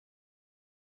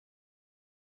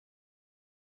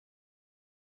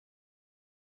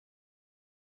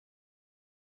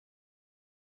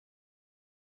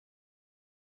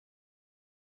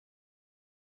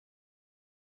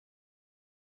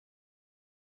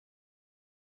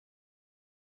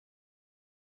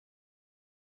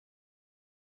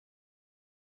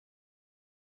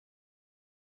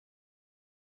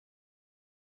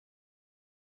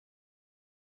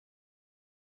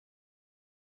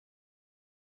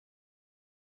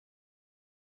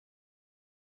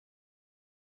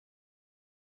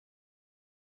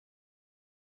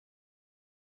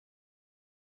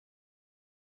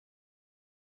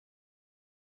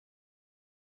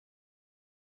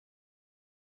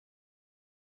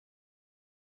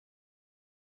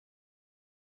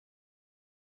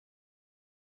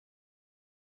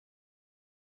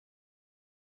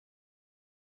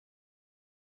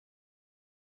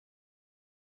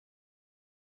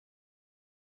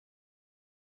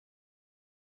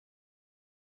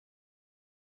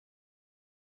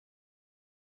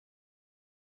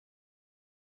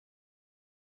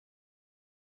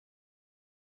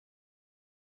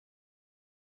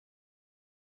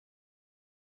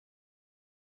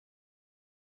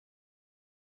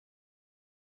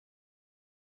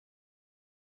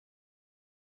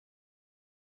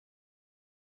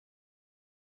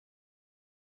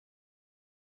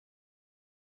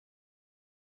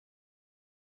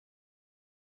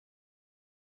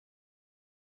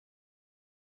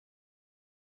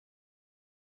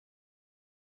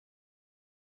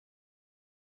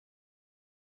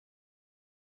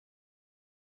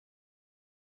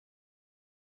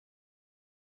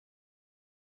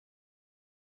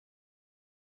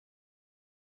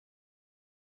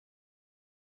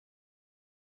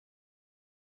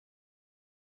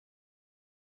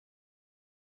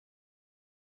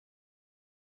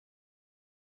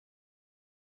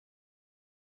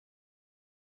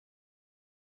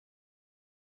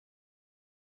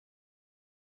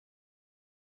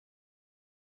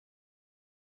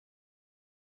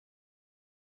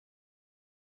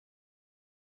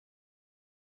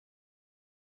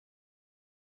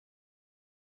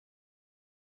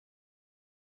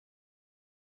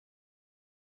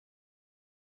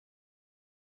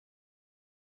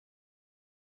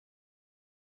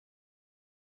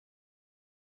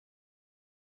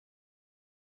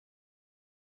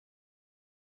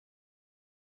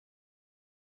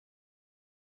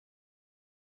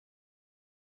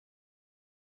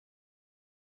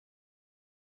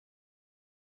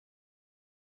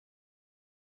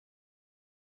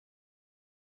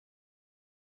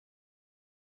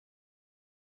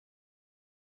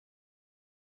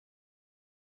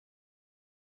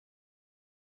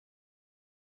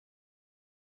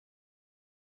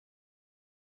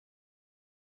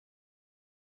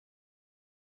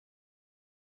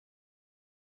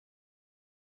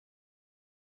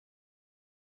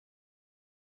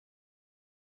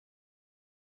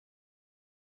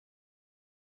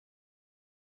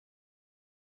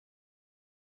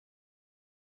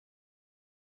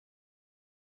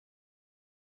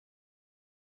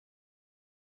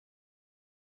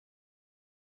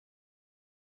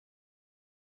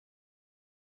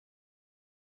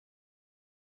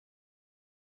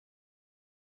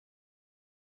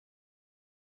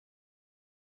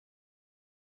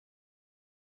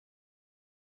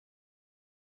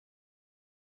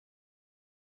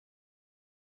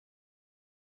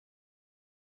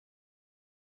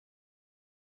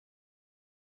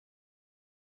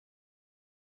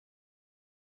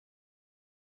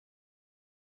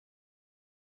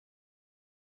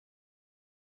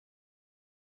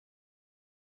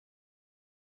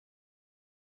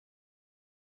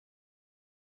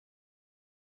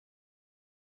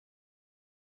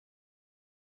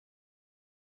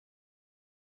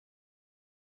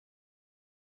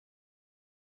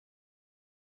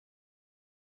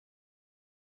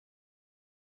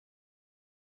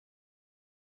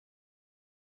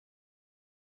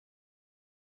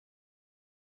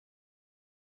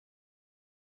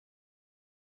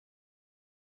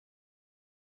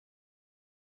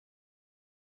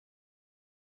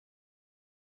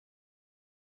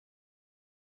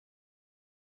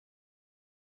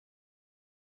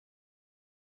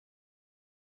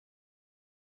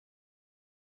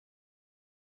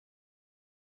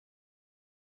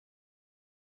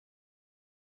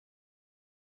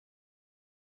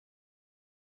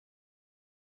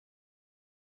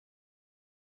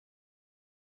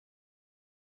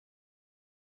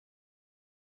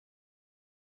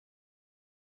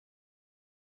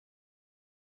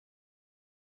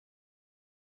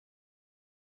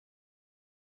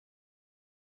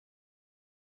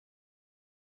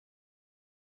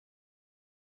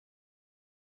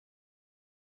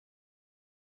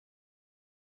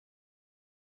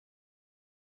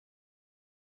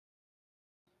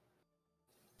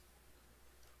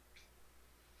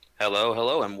Hello,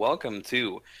 hello, and welcome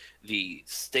to the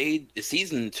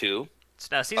season two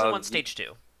No, season one, of the stage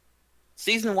two.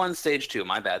 season one, stage two.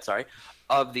 My bad, sorry,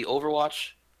 of the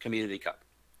Overwatch Community Cup.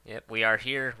 Yep, we are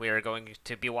here. We are going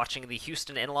to be watching the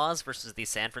Houston Inlaws versus the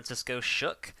San Francisco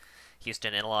Shook.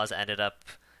 Houston Inlaws ended up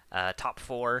top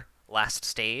four last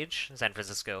stage. San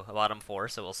Francisco bottom four.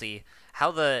 So we'll see how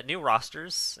the new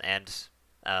rosters and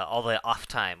all the off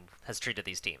time has treated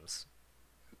these teams.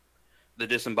 The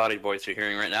disembodied voice you're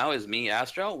hearing right now is me,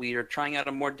 Astro. We are trying out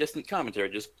a more distant commentary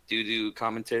just due to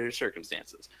commentator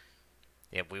circumstances.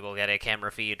 Yep, we will get a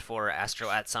camera feed for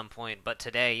Astro at some point, but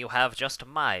today you have just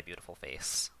my beautiful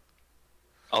face.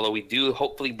 Although we do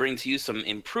hopefully bring to you some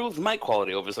improved mic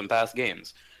quality over some past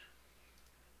games.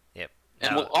 Yep.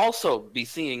 And we'll also be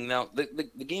seeing now the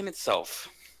game itself.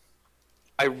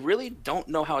 I really don't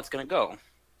know how it's going to go.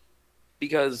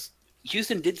 Because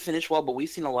Houston did finish well, but we've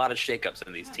seen a lot of shakeups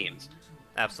in these teams.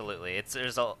 Absolutely.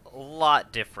 There's a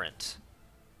lot different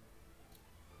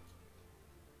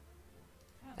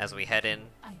as we head in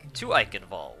to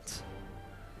Eichenwald.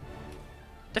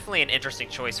 Definitely an interesting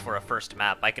choice for a first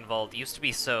map. Eichenwald used to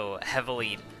be so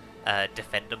heavily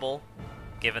defendable,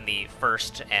 given the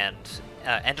first and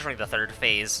entering the third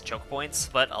phase choke points,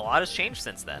 but a lot has changed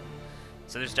since then.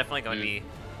 So there's definitely going to be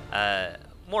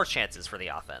more chances for the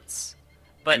offense.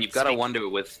 But and you've got to wonder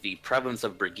with the prevalence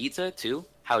of Brigitte, too,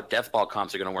 how Deathball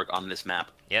comps are going to work on this map.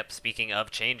 Yep, speaking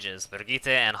of changes, Brigitte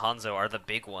and Hanzo are the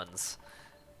big ones.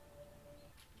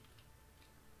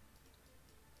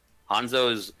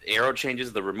 Hanzo's arrow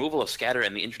changes, the removal of scatter,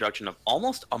 and the introduction of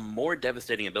almost a more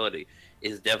devastating ability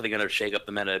is definitely going to shake up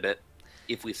the meta a bit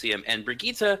if we see him. And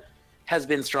Brigitte has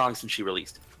been strong since she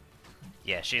released.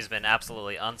 Yeah, she's been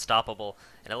absolutely unstoppable,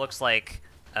 and it looks like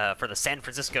for the San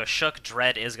Francisco Shook,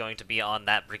 Dread is going to be on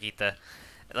that Brigitte.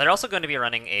 They're also going to be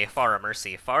running a Pharah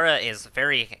Mercy. Pharah is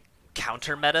very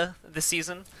counter-meta this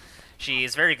season.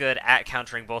 She's very good at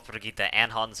countering both Brigitte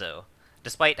and Hanzo.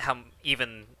 Despite how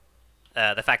even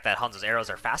the fact that Hanzo's arrows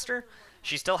are faster,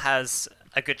 she still has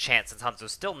a good chance since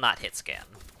Hanzo's still not hit scan.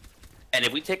 And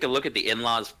if we take a look at the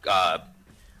Inlaws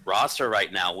roster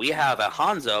right now, we have a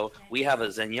Hanzo, we have a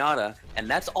Zenyatta, and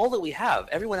that's all that we have.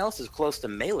 Everyone else is close to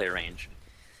melee range.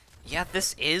 Yeah,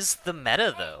 this is the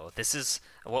meta, though. This is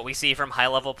what we see from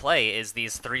high-level play, is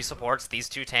these three supports, these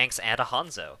two tanks, and a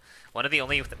Hanzo. One of the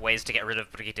only ways to get rid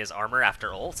of Brigitte's armor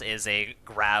after ult is a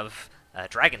Grav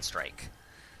Dragon Strike.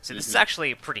 So this is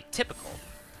actually pretty typical.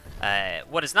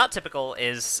 What is not typical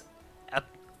is a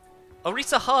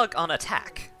Orisa Hog on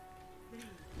attack.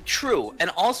 True,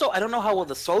 and also I don't know how well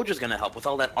the soldier's going to help with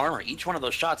all that armor. Each one of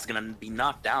those shots is going to be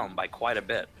knocked down by quite a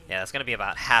bit. Yeah, it's going to be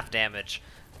about half damage,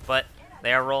 but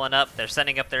they are rolling up, they're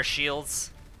setting up their shields.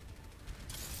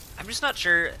 I'm just not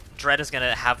sure Dread is going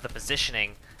to have the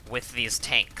positioning with these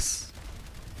tanks.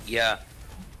 Yeah.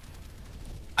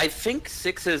 I think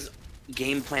Six's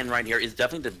game plan right here is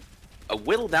definitely to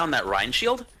whittle down that Rhine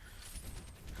shield,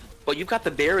 but you've got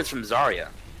the barriers from Zarya,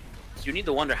 so you need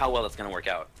to wonder how well that's going to work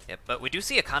out. Yep, but we do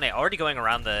see Akane already going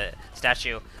around the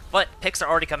statue, but picks are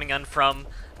already coming in from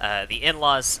the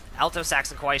In-Laws. Alto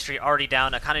Saxon Kawaii Street already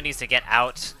down. Akane needs to get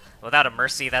out without a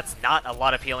Mercy. That's not a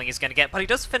lot of healing he's going to get, but he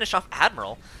does finish off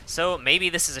Admiral, so maybe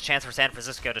this is a chance for San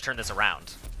Francisco to turn this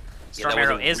around. Storm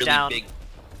Arrow is really down.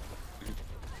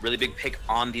 Really big pick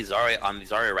on the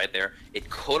Zarya right there. It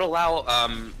could allow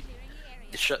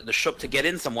the Shook to get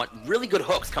in somewhat. Really good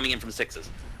hooks coming in from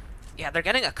Sixes. Yeah, they're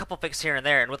getting a couple picks here and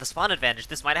there, and with the spawn advantage,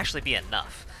 this might actually be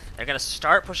enough. They're going to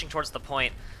start pushing towards the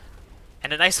point,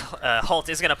 and a nice halt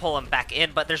is going to pull him back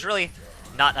in, but there's really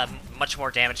not much more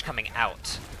damage coming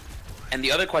out. And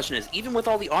the other question is, even with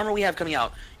all the armor we have coming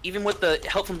out, even with the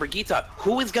help from Brigitte,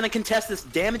 who is going to contest this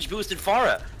damage-boosted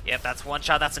Pharah? Yep, that's one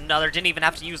shot, that's another. Didn't even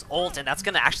have to use ult, and that's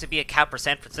going to actually be a cap for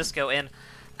San Francisco in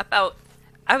about,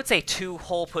 I would say, 2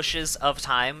 whole pushes of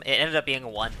time. It ended up being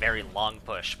one very long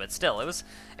push, but still, it was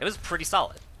pretty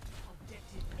solid.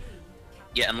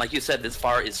 Yeah, and like you said, this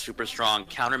Pharah is super strong.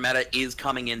 Counter meta is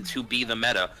coming in to be the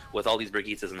meta with all these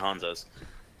Brigittes and Hanzos.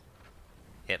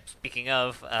 Yep, speaking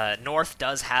of, North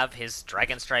does have his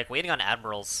Dragon Strike waiting on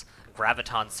Admiral's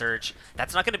Graviton Surge.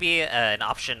 That's not going to be an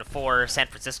option for San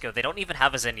Francisco. They don't even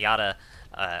have a Zenyatta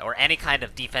or any kind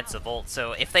of defensive ult,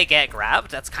 so if they get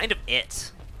grabbed, that's kind of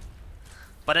it.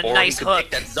 But a nice hook.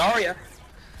 Pick that Zarya.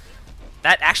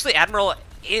 That actually Admiral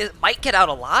might get out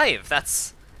alive.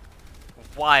 That's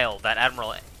wild that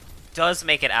Admiral does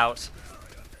make it out.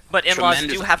 But In-Laws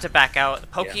do have to back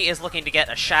out. Pokey is looking to get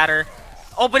a Shatter.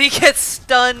 Oh, but he gets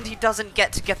stunned. He doesn't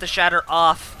get to get the Shatter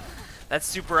off. That's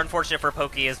super unfortunate for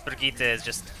Pokey, as Brigitte is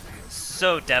just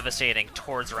so devastating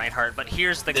towards Reinhardt. But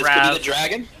here's the grab. This could be the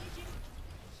dragon.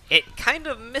 It kind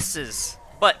of misses,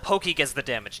 but Pokey gets the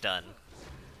damage done.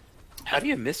 How do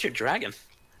you miss your dragon?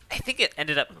 I think it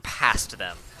ended up past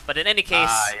them. But in any case,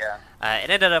 yeah. it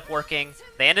ended up working.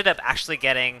 They ended up actually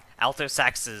getting Alto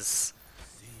Sax's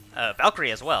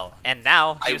Valkyrie as well. And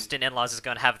now Houston Inlaws is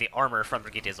going to have the armor from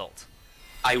Brigitte's ult.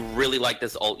 I really like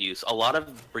this ult use. A lot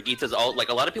of Brigitte's ult, like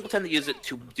a lot of people tend to use it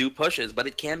to do pushes, but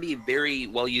it can be very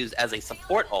well used as a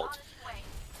support ult.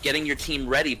 Getting your team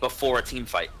ready before a team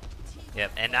fight.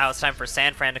 Yep, and now it's time for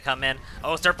Sanfran to come in.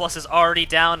 Oh, Surplus is already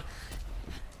down.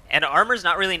 And armor's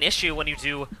not really an issue when you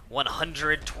do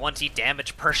 120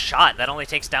 damage per shot. That only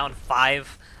takes down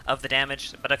 5 of the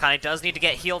damage. But Akane does need to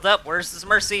get healed up. Where's his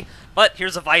mercy? But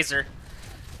here's a visor.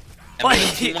 And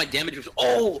team-wide damage was...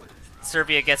 Oh!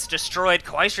 Servia gets destroyed.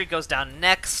 Kawaii Street goes down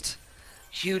next.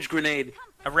 Huge grenade.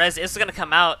 A res is going to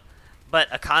come out, but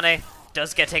Akane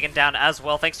does get taken down as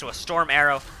well thanks to a Storm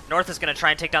Arrow. North is going to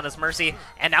try and take down this Mercy,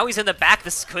 and now he's in the back.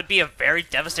 This could be a very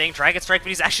devastating Dragon Strike, but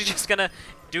he's actually just going to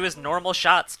do his normal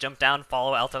shots. Jump down,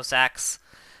 follow Alto Sax.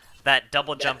 That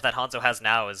double jump that Hanzo has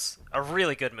now is a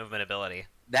really good movement ability.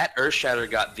 That Earth Shatter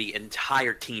got the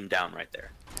entire team down right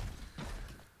there.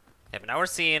 Yeah, but now we're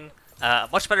seeing a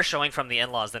much better showing from the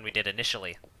Inlaws than we did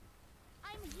initially.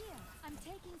 I'm here. I'm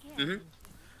taking care. Mm-hmm.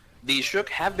 The Shook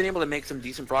have been able to make some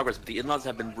decent progress, but the Inlaws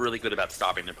have been really good about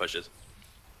stopping their pushes.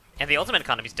 And the ultimate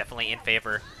economy is definitely in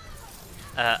favor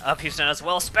of Houston as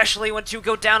well, especially when 2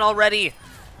 go down already.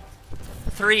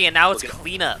 3, and now it's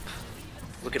cleanup.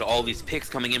 Look at all these picks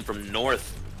coming in from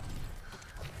North.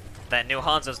 That new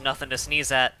Hanzo's nothing to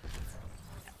sneeze at.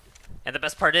 And the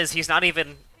best part is, he's not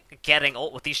even getting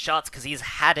ult with these shots because he's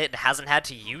had it and hasn't had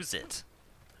to use it.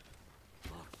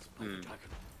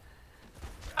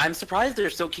 I'm surprised they're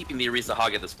still keeping the Orisa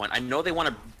Hog at this point. I know they want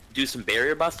to do some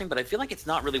barrier busting, but I feel like it's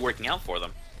not really working out for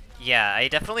them. Yeah, I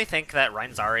definitely think that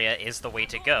Rein Zarya is the way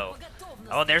to go.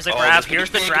 Oh, there's a grab.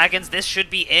 Here's the dragons. This should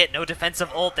be it. No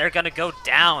defensive ult. They're going to go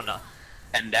down.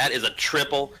 And that is a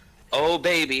triple. Oh,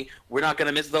 baby. We're not going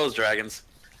to miss those dragons.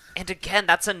 And again,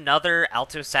 that's another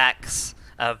Alto Sax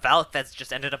Valk that's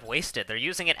just ended up wasted. They're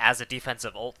using it as a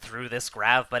defensive ult through this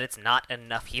grab, but it's not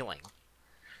enough healing.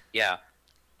 Yeah.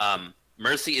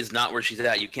 Mercy is not where she's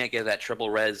at. You can't get that triple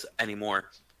res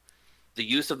anymore. The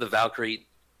use of the Valkyrie,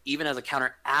 even as a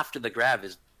counter after the grab,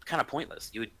 is kind of pointless.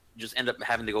 You would just end up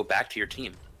having to go back to your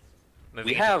team.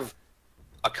 We have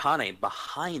Akane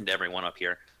behind everyone up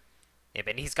here. Yeah,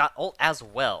 but he's got ult as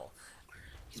well.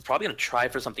 He's probably going to try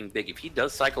for something big. If he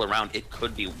does cycle around, it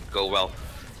could go well.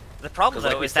 The problem,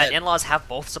 though, is that Inlaws have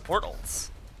both support ults.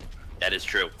 That is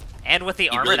true. And with the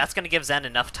armor, that's going to give Zen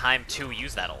enough time to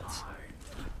use that ult.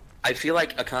 I feel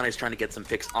like Akane's trying to get some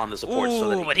picks on the support. Ooh, so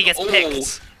that but he gets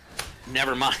picked.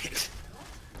 Never mind.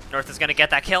 North is going to get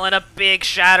that kill, and a big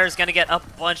shatter is going to get a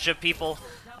bunch of people.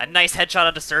 A nice headshot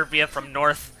onto Serbia from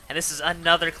North, and this is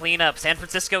another cleanup. San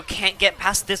Francisco can't get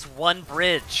past this one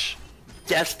bridge.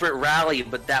 Desperate rally,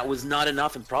 but that was not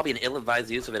enough, and probably an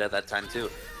ill-advised use of it at that time, too.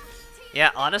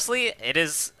 Yeah, honestly, it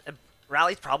is...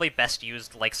 Rally's probably best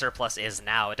used like Surplus is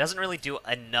now. It doesn't really do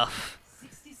enough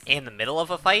in the middle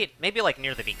of a fight, maybe like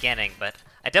near the beginning, but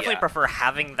I definitely prefer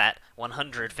having that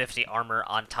 150 armor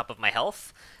on top of my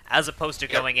health, as opposed to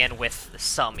going in with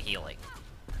some healing.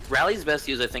 Rally's best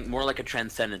use, I think, more like a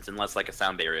Transcendence and less like a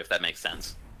Sound Barrier, if that makes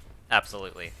sense.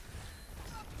 Absolutely.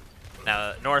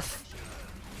 Now, North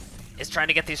is trying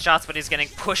to get these shots, but he's getting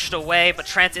pushed away, but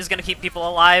Trance is going to keep people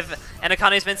alive, and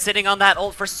Akane's been sitting on that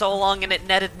ult for so long, and it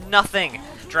netted nothing.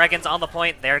 Dragons on the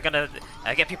point. They're going to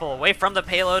get people away from the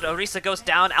payload. Orisa goes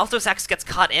down. Alto Sax gets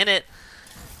caught in it,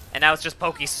 and now it's just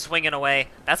Pokey swinging away.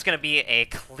 That's going to be a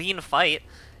clean fight,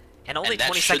 and only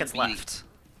 20 seconds left.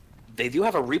 They do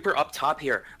have a Reaper up top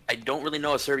here. I don't really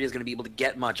know if Serbia is going to be able to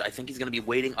get much. I think he's going to be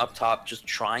waiting up top, just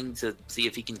trying to see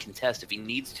if he can contest, if he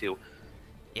needs to.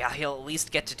 Yeah, he'll at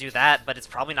least get to do that, but it's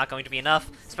probably not going to be enough,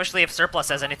 especially if Surplus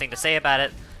has anything to say about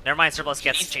it. Never mind, Surplus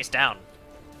gets chased down.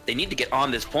 They need to get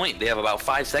on this point. They have about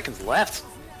 5 seconds left.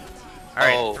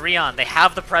 Alright, 3 on. They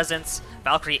have the presence.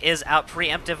 Valkyrie is out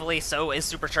preemptively, so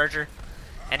is Supercharger.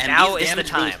 And now is the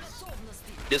time.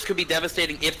 This could be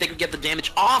devastating if they could get the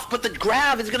damage off, but the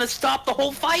grab is going to stop the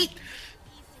whole fight.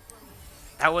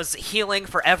 That was healing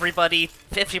for everybody,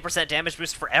 50% damage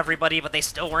boost for everybody, but they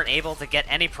still weren't able to get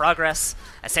any progress,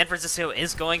 as San Francisco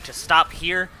is going to stop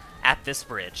here at this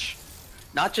bridge.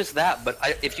 Not just that, but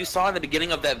if you saw in the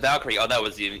beginning of that Valkyrie, oh, that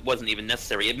wasn't even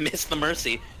necessary. It missed the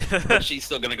Mercy, but she's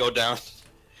still going to go down.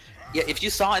 Yeah, if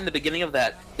you saw in the beginning of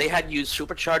that, they had used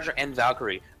Supercharger and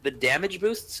Valkyrie. The damage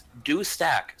boosts do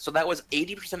stack, so that was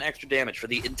 80% extra damage for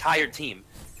the entire team.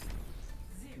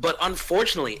 But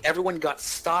unfortunately, everyone got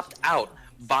stopped out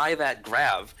by that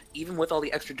grav, even with all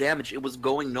the extra damage, it was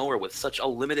going nowhere with such a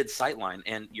limited sightline,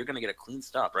 and you're going to get a clean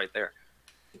stop right there.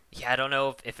 Yeah, I don't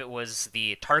know if it was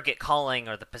the target calling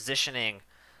or the positioning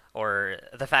or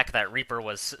the fact that Reaper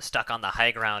was stuck on the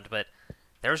high ground, but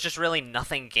there was just really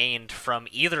nothing gained from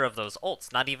either of those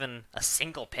ults, not even a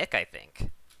single pick, I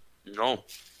think. No.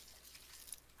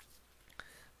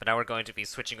 But now we're going to be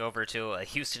switching over to a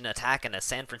Houston attack and a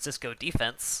San Francisco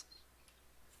defense.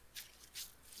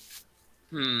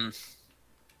 I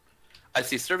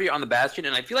see Servia on the Bastion,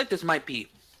 and I feel like this might be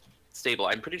stable.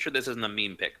 I'm pretty sure this isn't a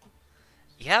meme pick.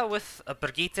 Yeah, with a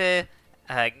Brigitte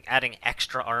adding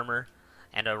extra armor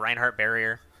and a Reinhardt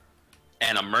barrier.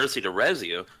 And a Mercy to res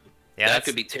you. Yeah, that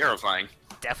could be terrifying.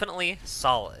 Definitely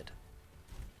solid.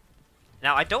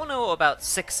 Now, I don't know about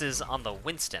sixes on the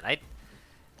Winston.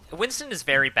 Winston is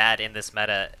very bad in this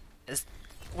meta.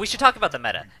 We should talk about the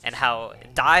meta and how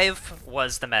dive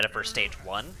was the meta for stage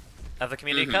 1 of the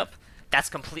Community Cup. That's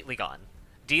completely gone.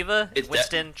 Diva,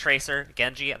 Winston, Tracer,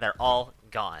 Genji, they're all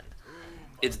gone.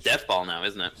 It's Death Ball now,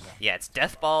 isn't it? Yeah, it's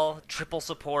Death Ball, triple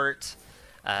support.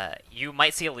 You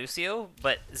might see a Lucio,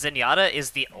 but Zenyatta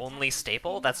is the only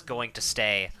staple that's going to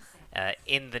stay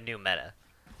in the new meta.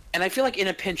 And I feel like in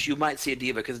a pinch you might see a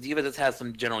Diva, because Diva just has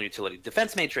some general utility.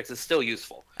 Defense Matrix is still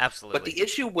useful. Absolutely. But the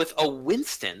issue with a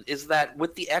Winston is that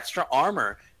with the extra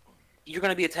armor, you're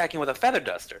going to be attacking with a Feather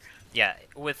Duster. Yeah,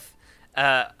 with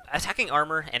attacking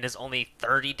armor and is only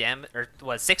 30 damage, or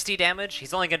was 60 damage,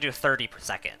 he's only going to do 30 per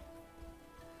second.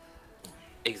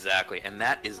 Exactly, and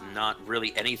that is not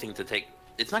really anything to take.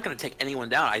 It's not going to take anyone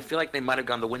down. I feel like they might have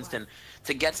gone to Winston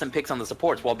to get some picks on the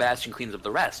supports while Bastion cleans up the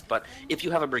rest. But if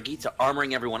you have a Brigitte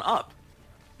armoring everyone up,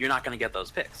 you're not going to get those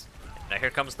picks. Now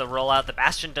here comes the rollout. The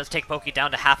Bastion does take Poke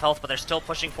down to half health, but they're still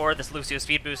pushing forward. This Lucio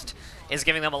speed boost is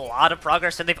giving them a lot of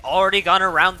progress, and they've already gone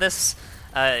around this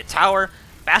tower.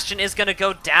 Bastion is going to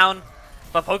go down,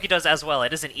 but Poke does as well.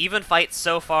 It is an even fight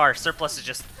so far. Surplus is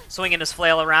just swinging his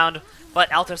flail around. But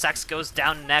Altosax goes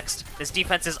down next. This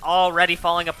defense is already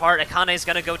falling apart. Akane is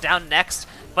going to go down next.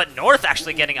 But North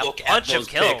actually getting a bunch of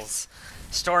kills.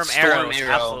 Storm Arrow is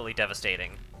absolutely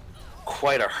devastating.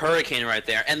 Quite a hurricane right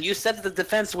there. And you said that the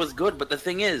defense was good, but the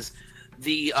thing is,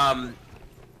 the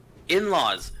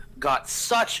Inlaws got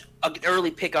such an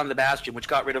early pick on the Bastion, which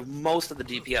got rid of most of the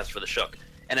DPS for the Shook.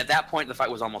 And at that point, the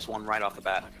fight was almost won right off the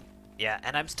bat. Yeah,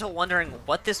 and I'm still wondering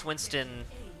what this Winston...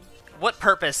 what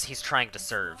purpose he's trying to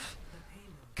serve.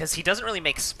 Because he doesn't really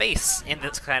make space in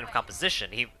this kind of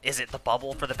composition. Is it the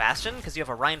bubble for the Bastion? Because you have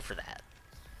a Rein for that.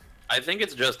 I think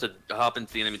it's just to hop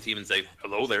into the enemy team and say,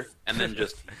 hello there, and then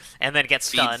just... and then get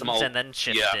stunned, and then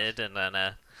shifted, and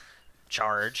then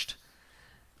charged.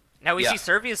 Now we see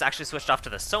Servia's actually switched off to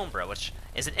the Sombra, which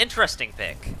is an interesting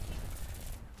pick.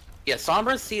 Yeah,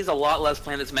 Sombra sees a lot less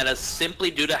play in this meta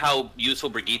simply due to how useful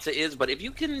Brigitte is, but if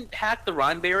you can hack the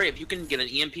Rein barrier, if you can get an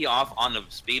EMP off on the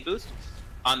speed boost,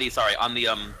 on the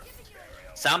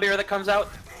sound barrier that comes out.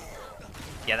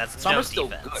 Yeah, that's Sombra's no still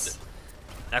defense. good.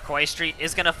 Now Kawaii Street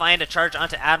is going to find a charge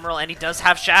onto Admiral, and he does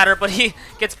have Shatter, but he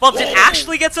gets bumped and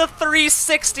actually gets a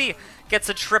 360! Gets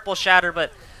a triple Shatter,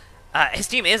 but his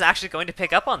team is actually going to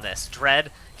pick up on this.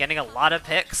 Dread getting a lot of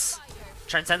picks.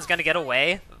 Transcend's going to get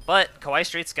away, but Kawaii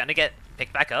Street's going to get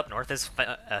picked back up. North is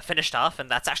finished off, and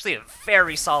that's actually a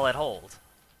very solid hold.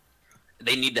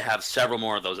 They need to have several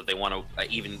more of those if they want to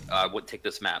even take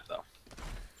this map, though.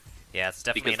 Yeah, it's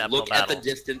definitely because an uphill look battle. at the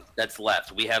distance that's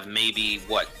left. We have maybe,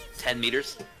 what, 10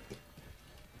 meters?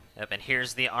 Yep, and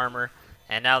here's the armor,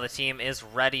 and now the team is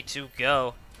ready to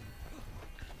go.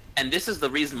 And this is the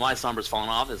reason why Sombra's fallen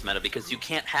off this meta, because you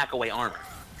can't hack away armor.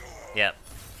 Yep.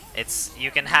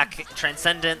 You can hack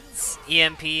Transcendence,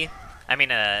 EMP,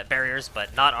 barriers,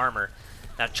 but not armor.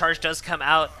 Now charge does come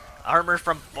out, armor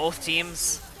from both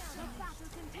teams.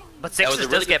 But Sixes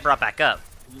does get brought back up.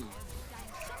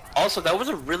 Also, that was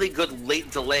a really good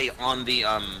late delay on the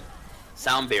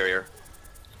sound barrier.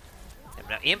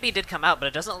 Now, EMP did come out, but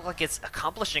it doesn't look like it's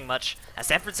accomplishing much, as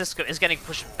San Francisco is getting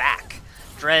pushed back.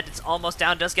 Dread is almost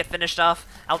down, does get finished off.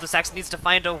 Altosax needs to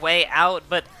find a way out,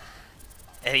 but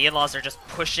the Inlaws are just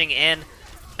pushing in.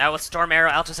 Now with Storm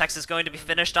Arrow, Altosax is going to be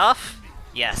finished off.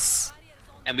 Yes.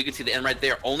 And we can see the end right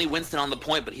there. Only Winston on the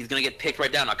point, but he's going to get picked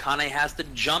right down. Akane has to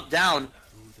jump down.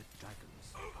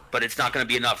 But it's not going to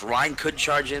be enough. Rein could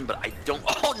charge in, but I don't...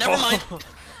 Oh, never mind.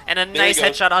 And a nice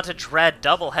headshot onto Dread.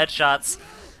 Double headshots.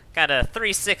 Kind of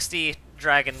 360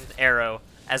 Dragon Arrow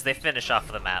as they finish off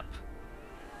the map.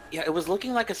 Yeah, it was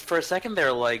looking like for a second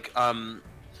there, like,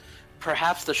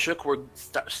 perhaps the Shook were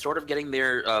sort of getting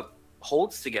their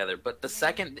holds together. But the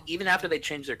second, even after they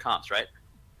changed their comps, right?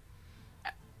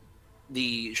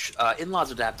 The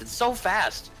Inlaws adapted so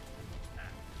fast.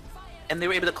 and they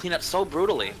were able to clean up so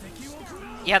brutally.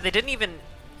 Yeah, they didn't even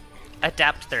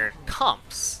adapt their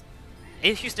comps.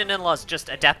 Houston Inlaws just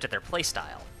adapted their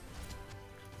playstyle.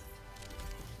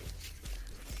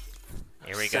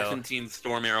 Here we go. 17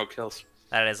 Storm Arrow kills.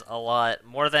 That is a lot.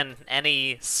 More than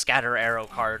any Scatter Arrow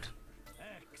card.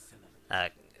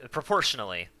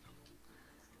 Proportionally.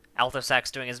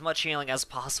 Althosac's doing as much healing as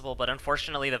possible, but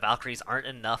unfortunately the Valkyries aren't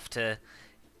enough to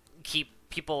keep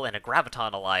people in a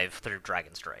Graviton alive through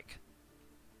Dragon Strike.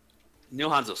 New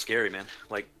Hanzo's scary, man.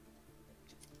 Like,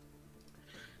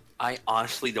 I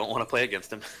honestly don't want to play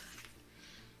against him.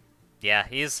 Yeah,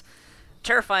 he's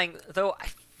terrifying, though I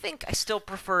think I still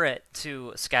prefer it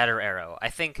to Scatter Arrow. I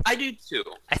do too.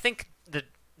 I think the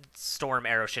Storm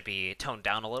Arrow should be toned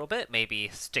down a little bit, maybe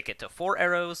stick it to 4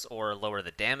 arrows or lower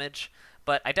the damage,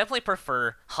 but I definitely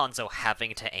prefer Hanzo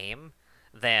having to aim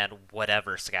than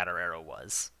whatever Scatter Arrow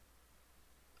was.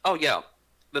 Oh yeah.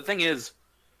 The thing is,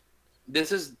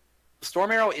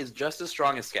 Storm Arrow is just as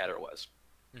strong as Scatter was.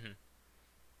 Mm-hmm.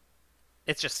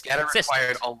 It's just Scatter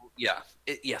consistent.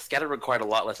 Scatter required a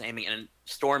lot less aiming, and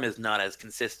Storm is not as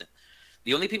consistent.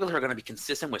 The only people who are going to be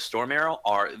consistent with Storm Arrow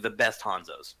are the best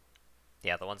Hanzos.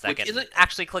 Yeah, the ones that can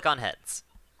actually click on heads.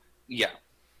 Yeah.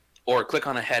 Or click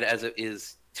on a head as it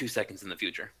is 2 seconds in the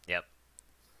future. Yep.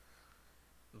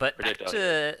 But back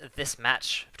to this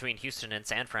match between Houston and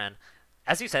San Fran.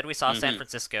 As you said, we saw San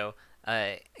Francisco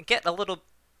get a little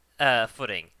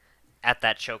footing at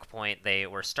that choke point. They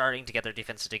were starting to get their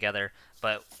defenses together,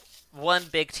 but one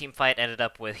big team fight ended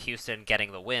up with Houston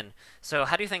getting the win. So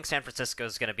how do you think San Francisco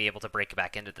is going to be able to break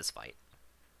back into this fight?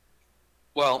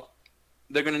 Well,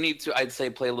 they're going to need to, I'd say,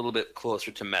 play a little bit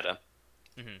closer to meta.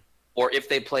 Mm-hmm. Or if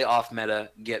they play off meta,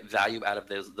 get value out of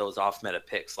those off meta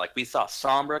picks. Like we saw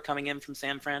Sombra coming in from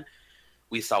San Fran.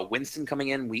 We saw Winston coming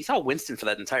in. We saw Winston for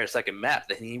that entire second map.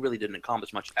 That he really didn't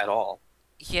accomplish much at all.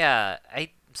 Yeah, I'm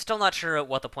still not sure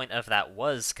what the point of that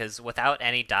was, because without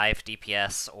any dive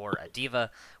DPS or a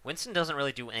diva, Winston doesn't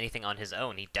really do anything on his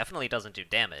own. He definitely doesn't do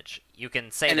damage. You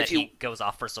can say that he goes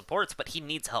off for supports, but he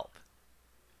needs help.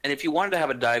 And if you wanted to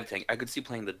have a dive tank, I could see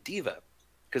playing the diva.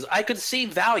 Because I could see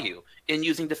value in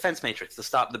using Defense Matrix to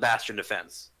stop the Bastion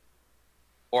defense.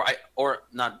 Or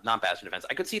not Bastion defense.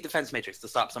 I could see Defense Matrix to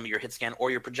stop some of your hit scan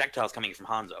or your projectiles coming from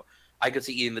Hanzo. I could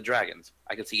see eating the dragons.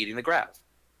 I could see eating the Grav.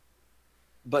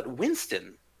 But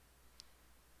Winston,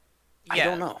 yeah. I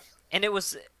don't know. And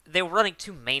they were running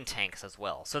 2 main tanks as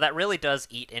well, so that really does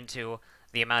eat into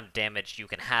the amount of damage you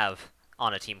can have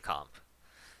on a team comp.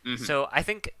 Mm-hmm. So I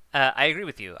think I agree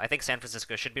with you. I think San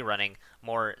Francisco should be running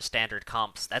more standard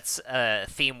comps. That's a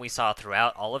theme we saw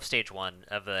throughout all of Stage 1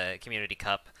 of the Community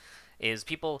Cup, is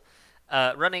people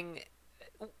running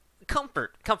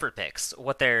comfort picks,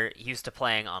 what they're used to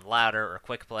playing on ladder or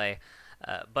quick play.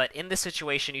 But in this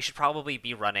situation, you should probably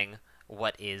be running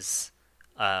what is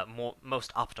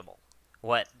most optimal.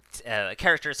 What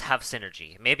characters have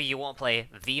synergy. Maybe you won't play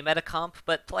the meta comp,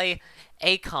 but play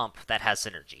a comp that has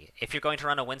synergy. If you're going to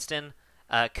run a Winston,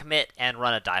 commit and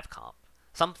run a dive comp.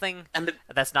 Something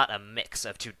that's not a mix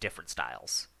of 2 different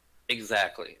styles.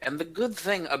 Exactly. And the good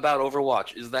thing about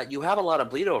Overwatch is that you have a lot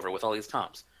of bleed over with all these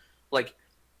comps. Like,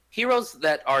 heroes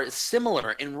that are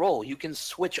similar in role, you can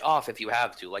switch off if you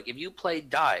have to. Like, if you play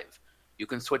dive, you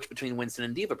can switch between Winston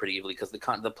and diva pretty easily because the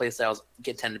playstyles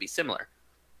tend to be similar.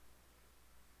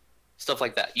 Stuff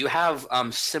like that. You have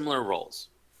similar roles.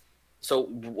 So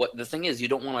what the thing is, you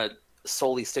don't want to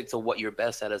solely stick to what you're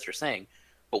best at, as you're saying,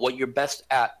 but what you're best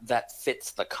at that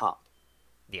fits the comp.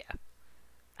 Yeah.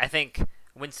 I think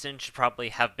Winston should probably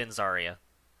have been Zarya.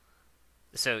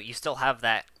 So you still have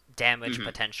that damage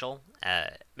potential.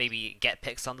 Maybe get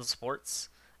picks on the supports,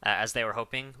 as they were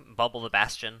hoping. Bubble the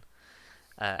Bastion.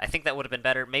 I think that would have been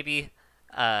better. Maybe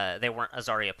they weren't a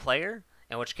Zarya player,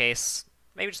 in which case,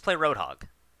 maybe just play Roadhog.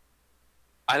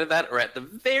 Either that, or at the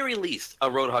very least, a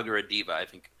Roadhog or a Diva, I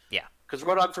think. Yeah. Because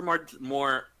Roadhog for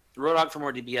more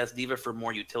DPS, Diva for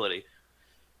more utility.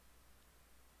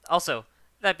 Also,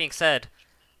 that being said,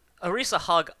 Orisa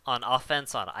Hog on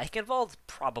offense on Eichenwald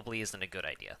probably isn't a good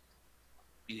idea.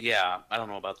 Yeah, I don't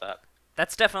know about that.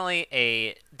 That's definitely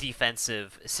a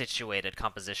defensive situated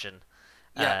composition.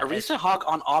 Yeah, Orisa Hog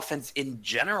on offense in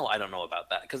general, I don't know about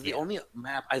that. Because the only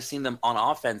map I've seen them on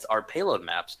offense are payload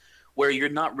maps, where you're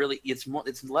not really, it's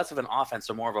less of an offense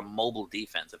or more of a mobile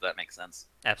defense, if that makes sense.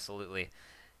 Absolutely.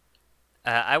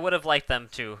 I would have liked them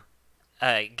to,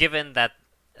 given that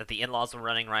the Inlaws were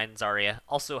running Rein Zarya,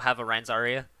 also have a Rein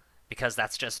Zarya, because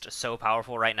that's just so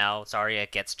powerful right now. Zarya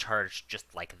gets charged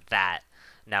just like that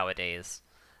nowadays.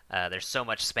 There's so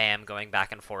much spam going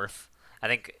back and forth. I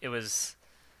think it was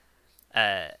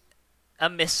a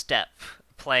misstep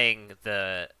playing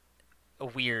the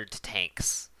weird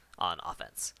tanks on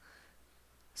offense.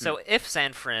 So if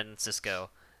San Francisco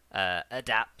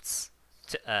adapts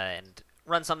to, and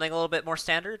runs something a little bit more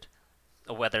standard,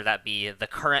 whether that be the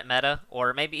current meta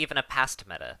or maybe even a past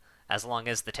meta, as long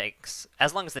as the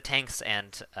tanks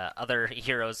and other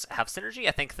heroes have synergy,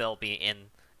 I think they'll be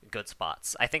in good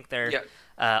spots. I think their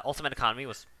ultimate economy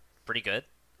was pretty good.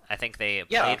 I think they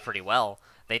played pretty well.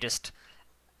 They just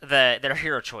their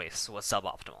hero choice was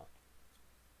suboptimal.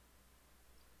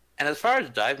 And as far as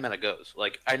dive meta goes,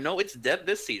 like, I know it's dead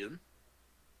this season,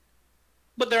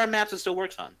 but there are maps it still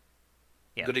works on.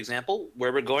 Yeah. Good example,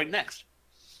 where we're going next.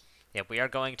 Yeah, we are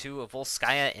going to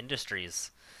Volskaya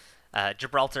Industries.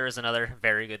 Gibraltar is another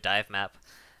very good dive map.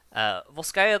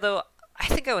 Volskaya, though, I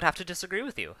think I would have to disagree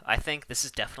with you. I think this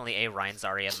is definitely a Rein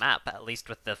Zarya map, at least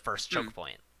with the first choke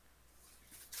point.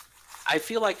 I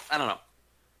feel like, I don't know.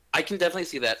 I can definitely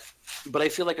see that, but I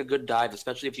feel like a good dive,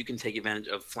 especially if you can take advantage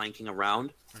of flanking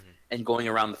around and going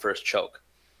around the first choke.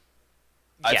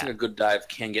 I think a good dive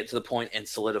can get to the point and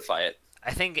solidify it.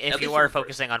 I think if you are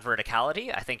focusing on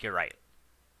verticality, I think you're right.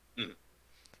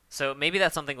 So maybe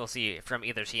that's something we'll see from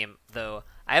either team, though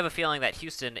I have a feeling that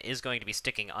Houston is going to be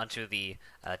sticking onto the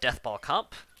Deathball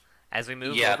comp as we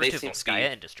move over to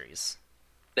Volskaya Industries.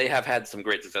 They have had some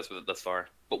great success with it thus far,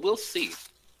 but we'll see.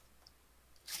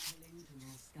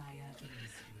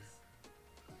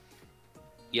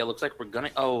 Yeah, looks like we're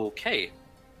gonna... Okay.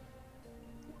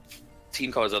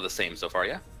 Team colors are the same so far,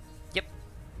 yeah? Yep.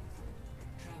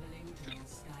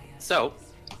 So,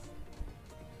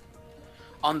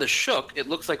 on the Shook, it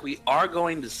looks like we are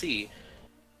going to see,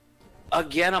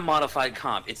 again, a modified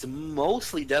comp. It's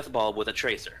mostly Deathball with a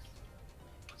Tracer.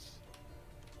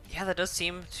 Yeah, that does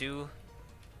seem to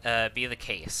be the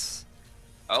case.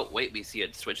 Oh, wait, we see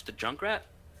it switch to Junkrat.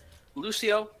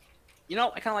 Lucio, you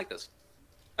know, I kind of like this.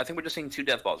 I think we're just seeing two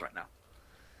Deathballs right now.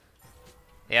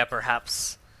 Yeah,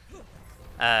 perhaps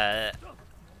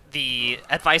the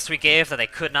advice we gave that they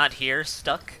could not hear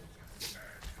stuck.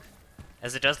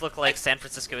 As it does look like San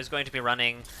Francisco is going to be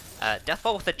running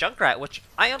Deathball with a Junkrat, which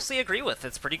I honestly agree with.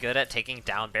 It's pretty good at taking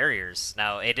down barriers.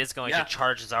 Now, it is going to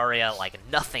charge Zarya like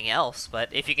nothing else, but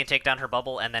if you can take down her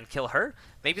bubble and then kill her,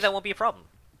 maybe that won't be a problem.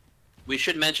 We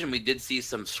should mention we did see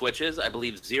some switches. I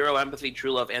believe Zero Empathy,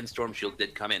 True Love, and Storm Shield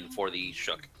did come in for the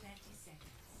Shook.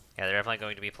 Yeah, they're definitely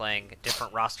going to be playing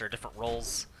different roster, different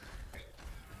roles.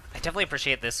 I definitely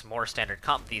appreciate this more standard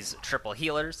comp, these triple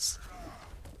healers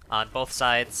on both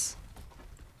sides.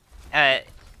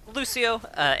 Lucio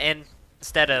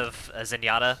instead of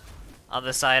Zenyatta on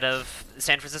the side of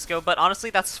San Francisco, but honestly,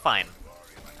 that's fine.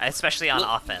 Especially on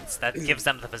offense. That gives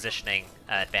them the positioning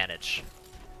advantage.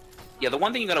 Yeah, the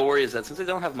one thing you gotta worry is that since they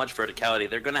don't have much verticality,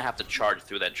 they're gonna have to charge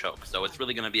through that choke. So it's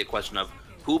really gonna be a question of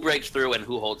who breaks through and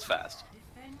who holds fast.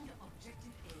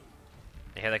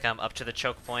 Here they come up to the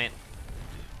choke point.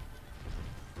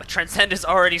 But Transcend is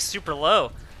already super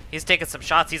low. He's taking some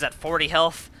shots. He's at 40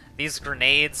 health. These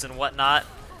grenades and whatnot.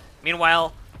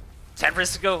 Meanwhile, San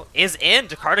Francisco is in.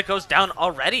 Jakarta goes down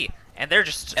already. And they're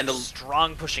just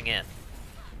strong pushing in.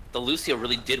 The Lucio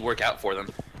really did work out for them.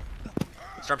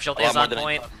 Storm Shield is on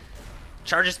point.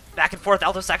 Charges back and forth.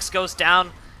 Altosax goes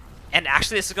down. And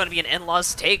actually, this is going to be an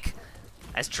Inlaws take.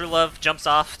 As True Love jumps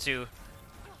off to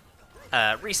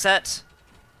reset.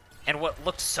 And what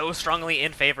looked so strongly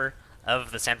in favor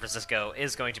of the San Francisco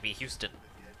is going to be Houston.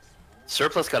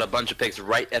 Surplus got a bunch of picks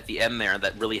right at the end there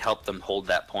that really helped them hold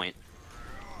that point.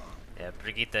 Yeah,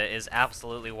 Brigitte is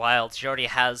absolutely wild. She already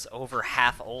has over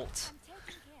half ult.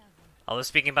 Although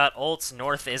speaking about ults,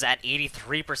 North is at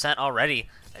 83% already.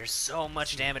 There's so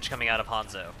much damage coming out of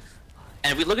Hanzo.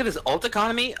 And if we look at his ult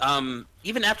economy,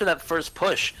 even after that first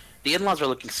push, the Inlaws are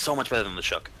looking so much better than the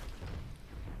Shook.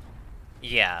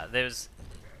 Yeah,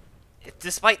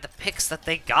 despite the picks that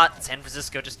they got, San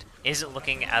Francisco just isn't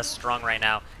looking as strong right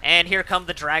now. And here come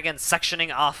the Dragons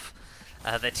sectioning off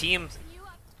the team,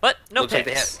 but no Looks picks.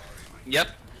 Like they have,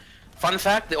 yep. Fun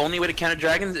fact, the only way to counter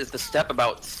Dragons is to step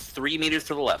about 3 meters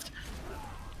to the left.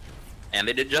 And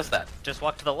they did just that. Just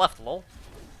walk to the left, lol.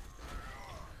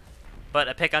 But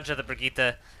a pick onto the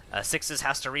Brigitte. Sixes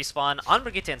has to respawn on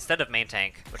Brigitte instead of main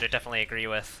tank, which I definitely agree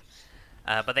with.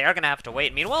 But they are going to have to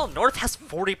wait. Meanwhile, North has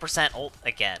 40% ult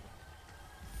again.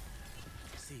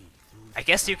 I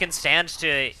guess you can stand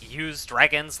to use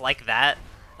dragons like that,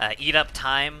 eat up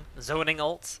time, zoning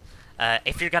ult,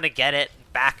 if you're going to get it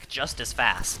back just as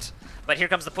fast. But here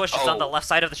comes the push. It's on the left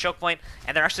side of the choke point,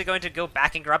 and they're actually going to go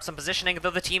back and grab some positioning, though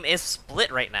the team is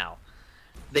split right now.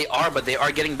 They are, but they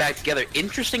are getting back together.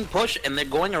 Interesting push, and they're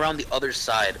going around the other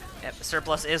side. Yep,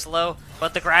 Surplus is low,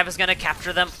 but the grab is going to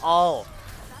capture them all.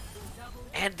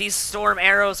 And these storm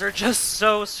arrows are just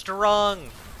so strong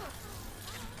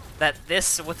that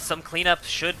this, with some cleanup,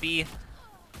 should be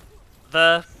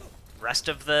the rest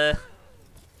of the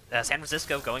San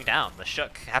Francisco going down. The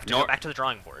Shook have to go back to the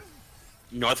drawing board.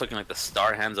 North looking like the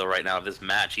star Hanzo right now of this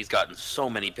match. He's gotten so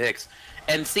many picks.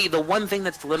 And see, the one thing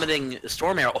that's limiting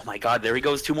Storm Arrow... Oh my god, there he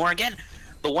goes, 2 more again!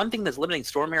 The one thing that's limiting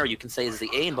Storm Arrow, you can say, is the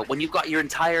aim, but when you've got your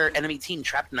entire enemy team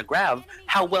trapped in a grab,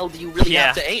 how well do you really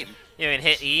have to aim? You can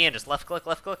hit E and just left click,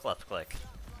 left click, left click.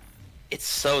 It's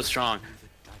so strong.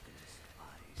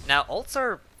 Now, ults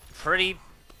are pretty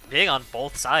big on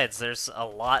both sides. There's a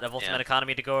lot of ultimate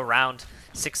economy to go around.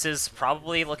 Six is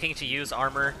probably looking to use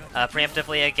armor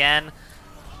preemptively again.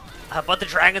 But the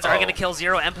dragons are going to kill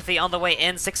Zero Empathy on the way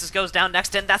in. Sixes goes down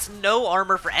next, and that's no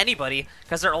armor for anybody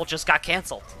because their ult just got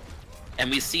canceled. And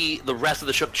we see the rest of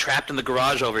the Shook trapped in the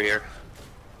garage over here.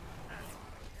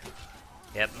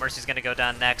 Yep, Mercy's going to go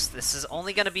down next. This is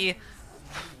only going to be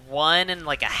 1 and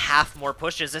like a half more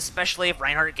pushes, especially if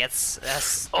Reinhardt gets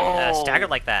staggered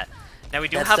like that. Now we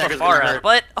do have a Pharah,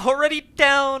 but already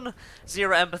down.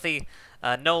 Zero Empathy,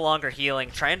 no longer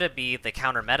healing, trying to be the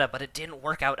counter meta, but it didn't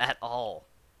work out at all.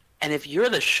 And if you're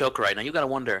the Shook right now, you gotta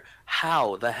wonder,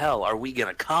 how the hell are we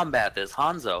gonna combat this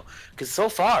Hanzo? Because so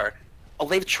far,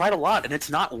 they've tried a lot, and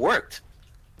it's not worked.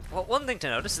 Well, one thing to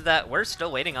notice is that we're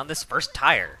still waiting on this first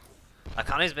tire.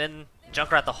 Akane's been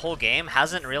Junkrat the whole game,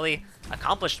 hasn't really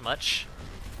accomplished much,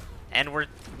 and we're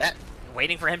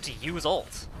waiting for him to use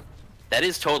ult. That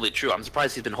is totally true. I'm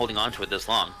surprised he's been holding on to it this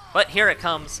long. But here it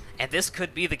comes, and this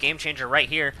could be the game changer right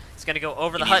here. It's going to go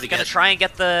over the hut, going to try and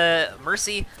get the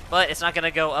Mercy, but it's not going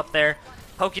to go up there.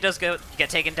 Pokey does get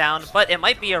taken down, but it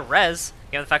might be a res,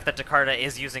 given the fact that Jakarta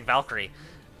is using Valkyrie.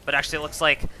 But actually it looks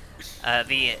like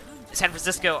the San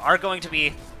Francisco are going to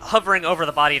be hovering over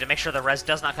the body to make sure the res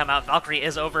does not come out. Valkyrie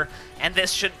is over, and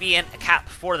this should be a cap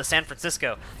for the San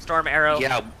Francisco. Storm Arrow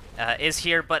is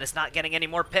here, but it's not getting any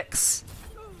more picks.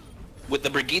 With the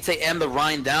Brigitte and the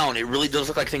Rhine down, it really does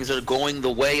look like things are going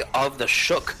the way of the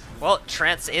Shook. Well,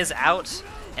 Trance is out.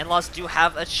 Inlaws do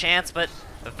have a chance, but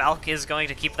Valk is going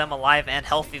to keep them alive and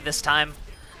healthy this time.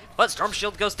 But Storm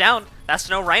Shield goes down. That's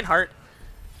no Reinhardt.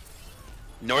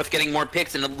 North getting more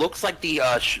picks, and it looks like the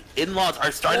Inlaws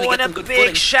are starting to get some good footing. And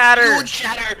a big shatter! Huge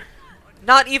shatter!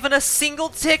 Not even a single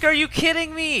tick, are you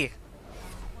kidding me?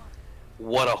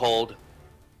 What a hold.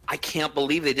 I can't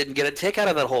believe they didn't get a tick out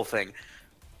of that whole thing.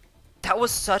 That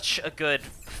was such a good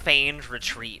feigned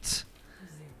retreat.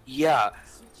 Yeah.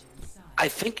 I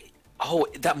think... Oh,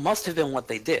 that must have been what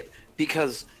they did.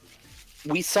 Because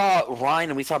we saw Rhine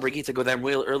and we saw Brigitte go down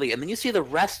real early, and then you see the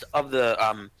rest of the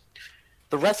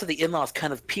Inlaws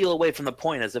kind of peel away from the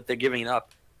point as if they're giving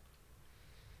up.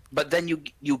 But then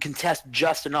you contest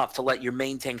just enough to let your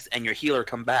main tanks and your healer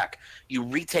come back. You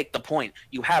retake the point.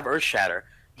 You have Earth Shatter.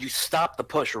 You stop the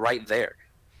push right there.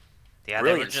 Yeah,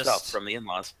 brilliant stuff from the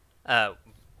Inlaws.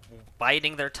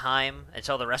 Biding their time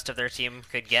until the rest of their team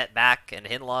could get back, and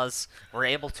Inlaws were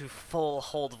able to full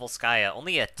hold Volskaya.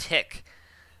 Only a tick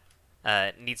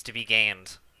needs to be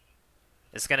gained.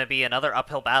 It's going to be another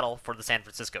uphill battle for the San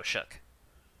Francisco Shook.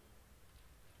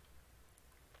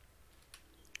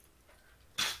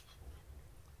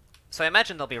 So I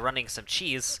imagine they'll be running some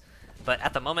cheese, but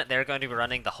at the moment they're going to be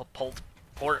running the pulled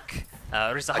pork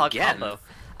Risa Hog combo.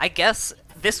 I guess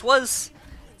this was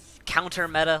counter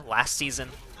meta last season.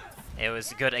 It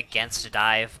was good against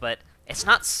dive, but it's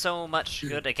not so much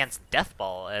good against death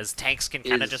ball, as tanks can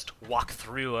kind of just walk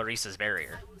through Arisa's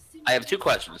barrier. I have 2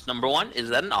 questions. Number 1, is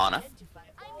that an Ana?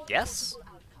 Yes.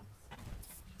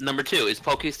 Number 2, is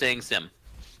Pokey staying sim?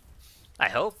 I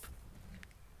hope.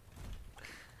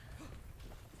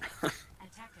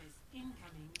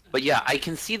 But yeah, I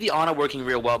can see the Ana working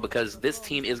real well because this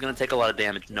team is going to take a lot of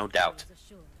damage, no doubt.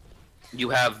 You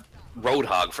have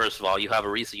Roadhog, first of all. You have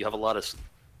Orisa. You have a lot of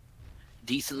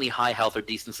decently high health or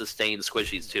decent sustained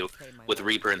squishies, too, with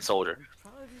Reaper and Soldier.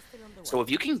 So if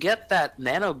you can get that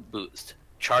nano boost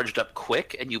charged up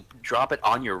quick and you drop it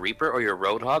on your Reaper or your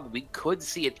Roadhog, we could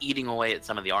see it eating away at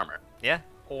some of the armor. Yeah,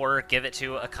 or give it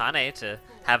to Akane to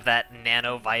have that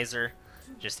nano visor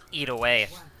just eat away.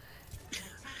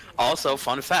 Also,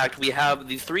 fun fact, we have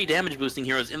the 3 damage boosting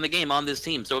heroes in the game on this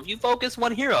team. So if you focus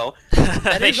one hero,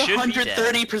 that is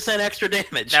 130% extra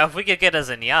damage. Now if we could get a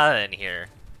Zenyatta in here.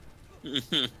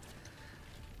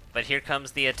 But here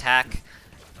comes the attack.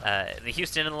 The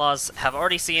Houston Inlaws have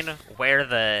already seen where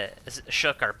the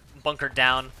Shook are bunkered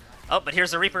down. Oh, but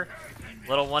here's the Reaper.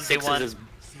 Little 1v1.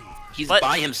 He's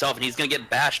by himself and he's going to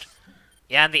get bashed.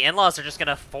 Yeah, and the Inlaws are just going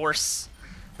to force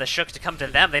the Shook to come to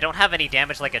them. They don't have any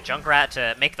damage like a Junkrat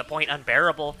to make the point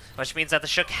unbearable, which means that the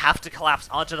Shook have to collapse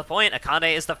onto the point.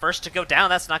 Akane is the first to go down.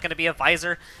 That's not going to be a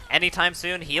visor anytime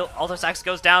soon. Alto's axe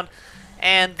goes down,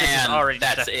 and this is already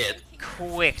just a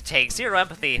quick take. Zero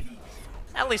Empathy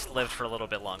at least lived for a little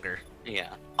bit longer. Yeah.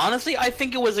 Honestly, I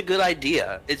think it was a good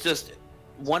idea. It's just,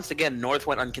 once again, North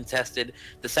went uncontested.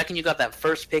 The second you got that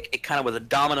first pick, it kind of was a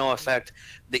domino effect.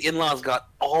 The Inlaws got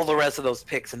all the rest of those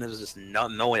picks, and there was just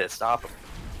no way to stop them.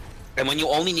 And when you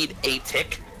only need a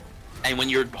tick, and when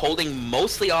you're holding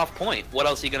mostly off point, what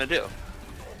else are you going to do?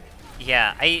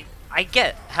 Yeah, I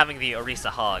get having the Orisa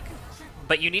Hog,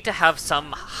 but you need to have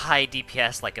some high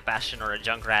DPS like a Bastion or a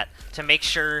Junkrat to make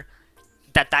sure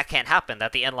that that can't happen,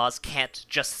 that the Inlaws can't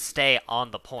just stay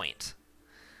on the point.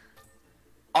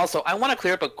 Also, I want to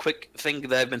clear up a quick thing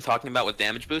that I've been talking about with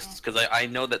damage boosts, because I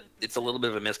know that it's a little bit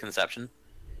of a misconception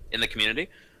in the community.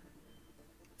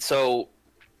 So,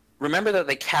 remember that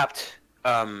they capped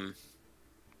damage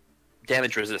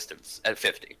resistance at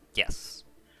 50. Yes.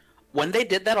 When they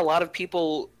did that, a lot of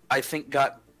people, I think,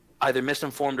 got either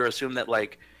misinformed or assumed that,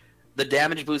 like, the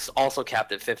damage boosts also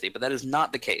capped at 50, but that is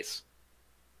not the case.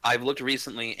 I've looked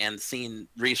recently and seen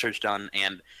research done,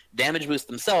 and damage boosts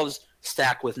themselves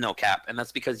stack with no cap, and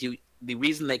that's because the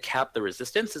reason they cap the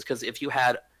resistance is because if you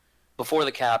had, before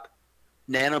the cap,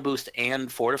 Nano Boost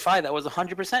and Fortify, that was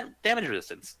 100% damage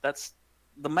resistance. That's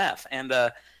the math, and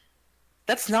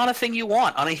that's not a thing you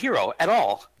want on a hero at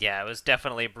all. Yeah, it was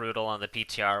definitely brutal on the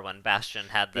PTR when Bastion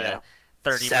had the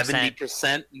 30%.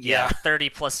 70%? Yeah,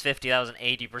 30 plus 50, that was an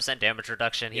 80% damage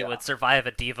reduction. He would survive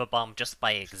a Diva Bomb just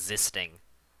by existing.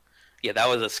 Yeah, that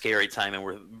was a scary time, and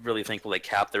we're really thankful they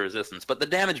capped the resistance. But the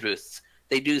damage boosts,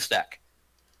 they do stack,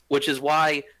 which is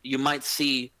why you might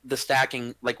see the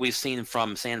stacking like we've seen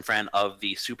from San Fran of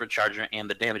the Supercharger and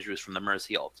the damage boost from the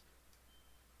Mercy ult.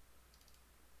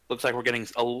 Looks like we're getting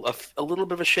a little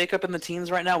bit of a shakeup in the teams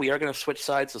right now. We are going to switch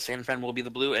sides, so San Fran will be the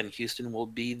blue, and Houston will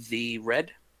be the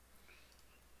red.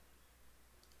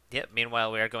 Yep,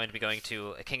 meanwhile, we are going to be going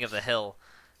to King of the Hill.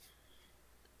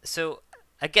 So,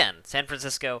 again, San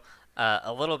Francisco...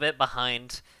 a little bit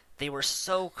behind. They were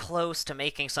so close to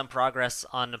making some progress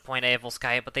on Point A of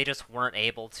Volskaya, but they just weren't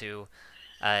able to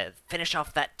finish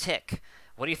off that tick.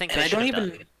 What do you think they should have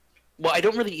done? Well, I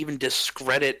don't really even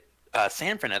discredit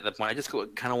San Fran at that point. I just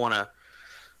kind of want to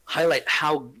highlight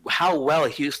how well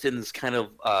Houston's kind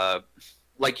of,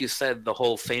 like you said, the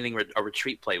whole feigning a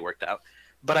retreat play worked out.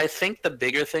 But I think the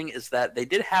bigger thing is that they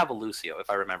did have a Lucio, if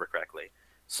I remember correctly.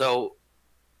 So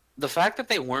the fact that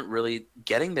they weren't really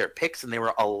getting their picks and they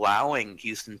were allowing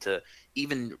Houston to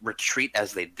even retreat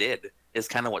as they did is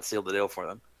kind of what sealed the deal for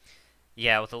them.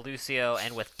 Yeah, with the Lucio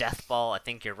and with Death Ball, I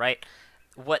think you're right.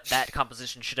 What that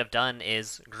composition should have done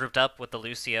is grouped up with the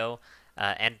Lucio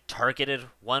and targeted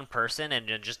one person and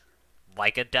just,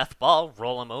 like a Death Ball,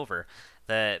 roll him over.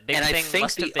 The big and thing I think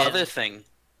must the have been... other thing...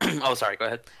 oh, sorry, go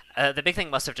ahead. The big thing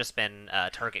must have just been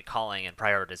target calling and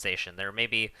prioritization. There may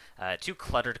be two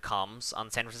cluttered comms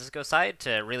on San Francisco side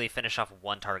to really finish off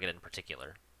one target in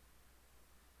particular.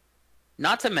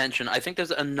 Not to mention, I think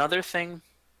there's another thing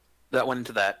that went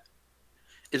into that,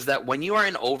 is that when you are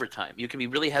in overtime, you can be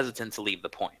really hesitant to leave the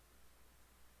point.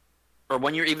 Or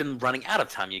when you're even running out of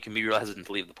time, you can be real hesitant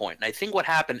to leave the point. And I think what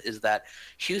happened is that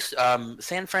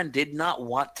San Fran did not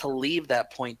want to leave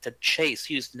that point to chase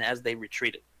Houston as they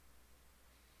retreated.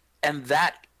 And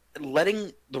that,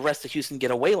 letting the rest of Houston get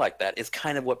away like that is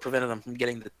kind of what prevented them from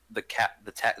getting the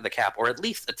cap, or at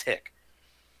least a tick.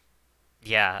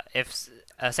 Yeah, if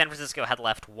San Francisco had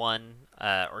left one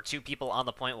or two people on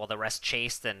the point while the rest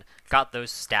chased and got those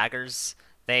staggers,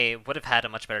 they would have had a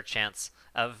much better chance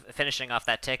of finishing off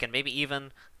that tick and maybe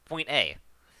even point A.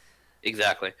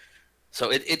 Exactly. So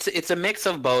it's a mix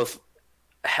of both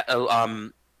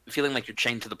feeling like you're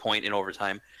chained to the point in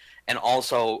overtime, and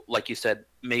also, like you said,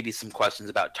 maybe some questions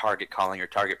about target calling or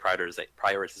target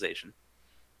prioritization.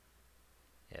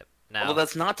 Yep. Now, although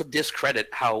that's not to discredit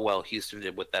how well Houston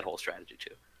did with that whole strategy,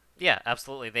 too. Yeah,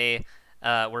 absolutely. They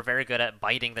were very good at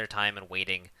biding their time and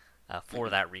waiting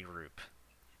for that regroup.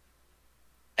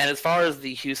 And as far as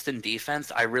the Houston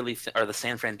defense, or the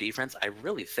San Fran defense, I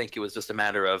really think it was just a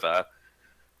matter of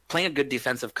playing a good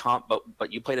defensive comp,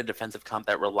 but you played a defensive comp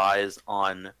that relies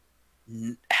on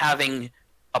having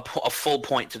a full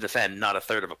point to defend, not a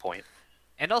third of a point.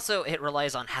 And also, it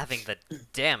relies on having the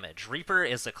damage. Reaper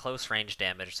is a close-range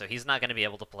damage, so he's not going to be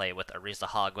able to play with Orisa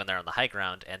Hog when they're on the high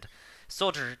ground, and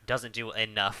Soldier doesn't do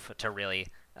enough to really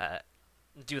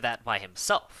do that by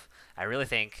himself. I really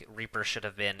think Reaper should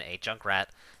have been a Junkrat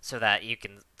so that you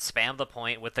can spam the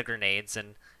point with the grenades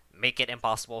and make it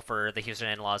impossible for the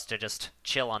Houston Inlaws to just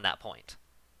chill on that point.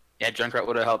 Yeah, Junkrat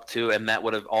would have helped too, and that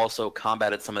would have also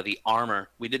combated some of the armor.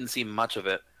 We didn't see much of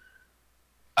it.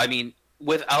 I mean,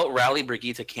 without Rally,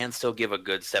 Brigitte can still give a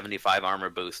good 75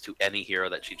 armor boost to any hero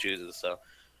that she chooses. So,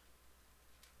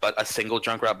 but a single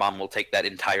Junkrat bomb will take that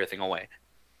entire thing away.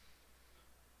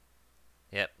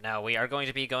 Yep. Now we are going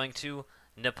to be going to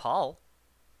Nepal.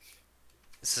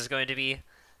 This is going to be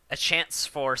a chance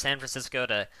for San Francisco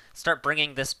to start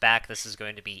bringing this back. This is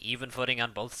going to be even footing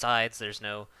on both sides. There's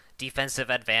no defensive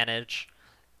advantage.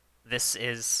 This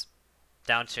is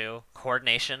down to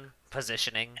coordination,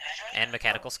 positioning, and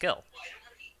mechanical skill.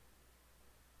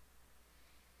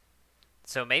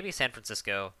 So maybe San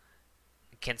Francisco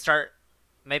can start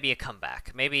maybe a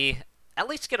comeback. Maybe at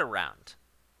least get a round,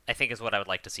 I think is what I would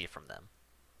like to see from them.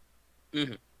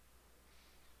 Mm-hmm.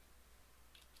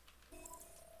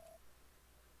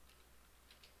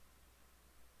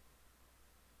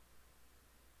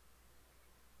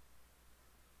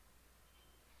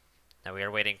 Now we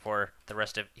are waiting for the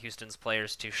rest of Houston's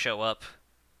players to show up.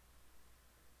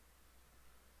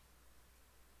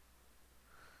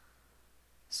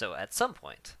 So at some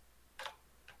point,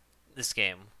 this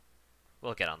game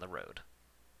will get on the road.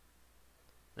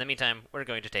 In the meantime, we're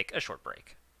going to take a short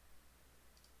break.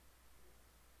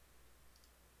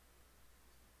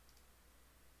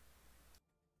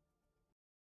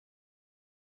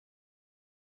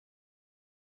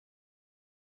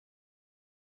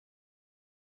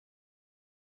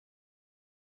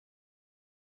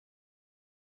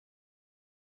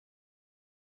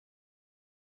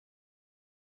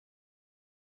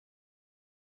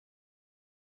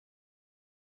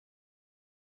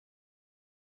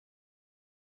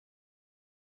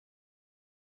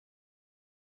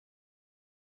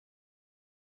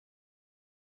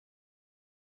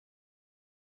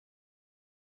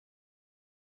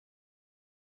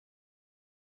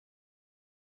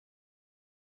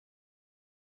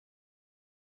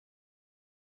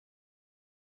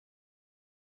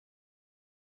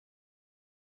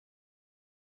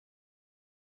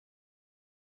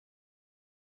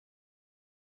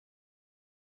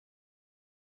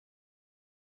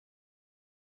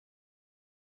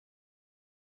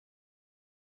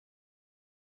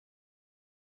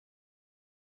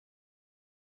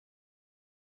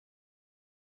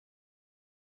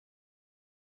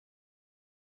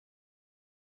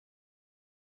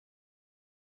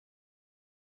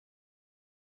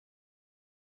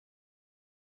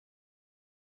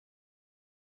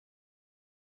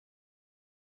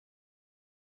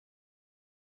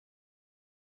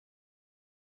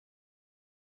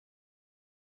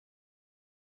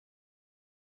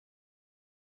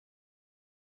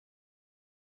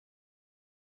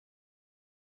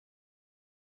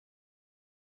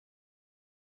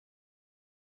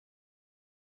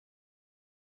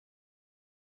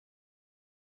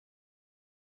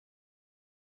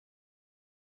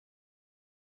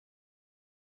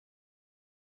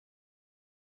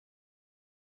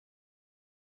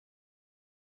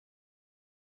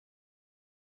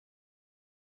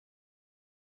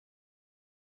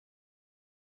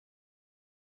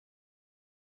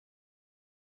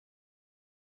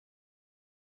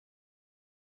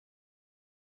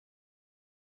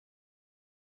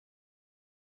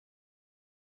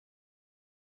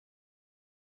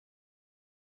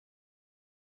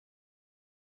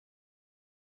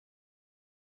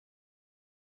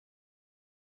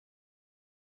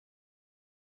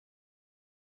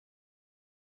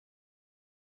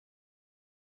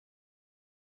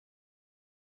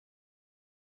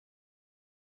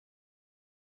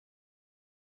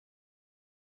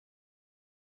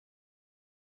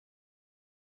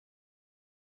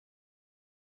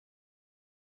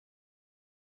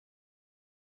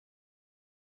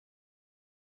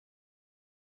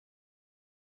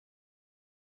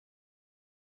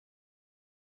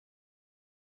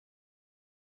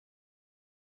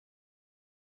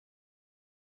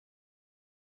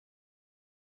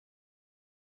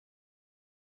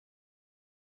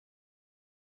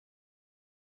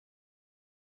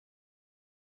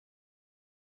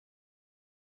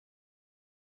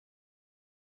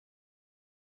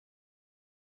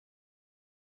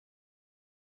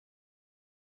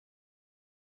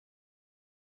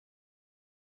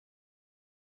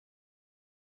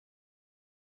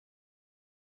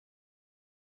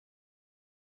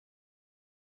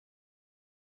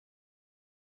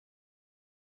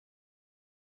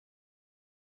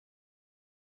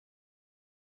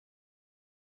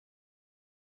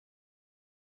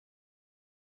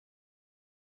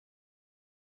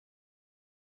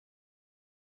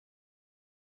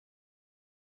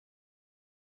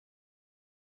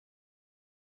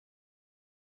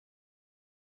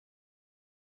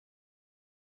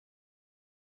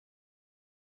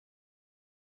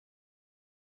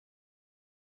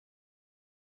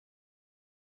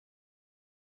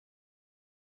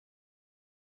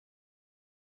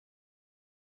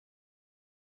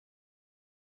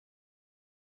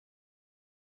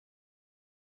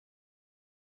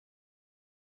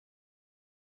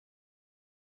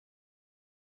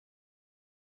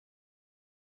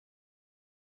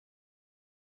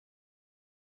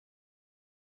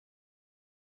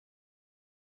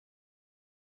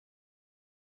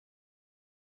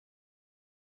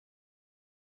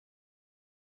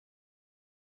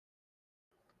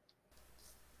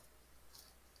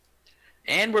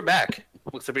 And we're back.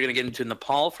 Looks like we're going to get into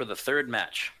Nepal for the third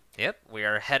match. Yep, we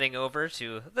are heading over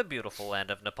to the beautiful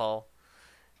land of Nepal.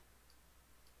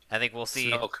 I think we'll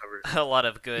see a lot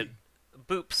of good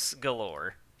boops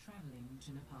galore.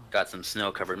 Got some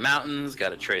snow-covered mountains,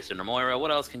 got a Tracer and a Moira.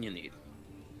 What else can you need?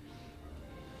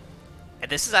 And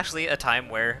this is actually a time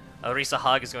where Orisa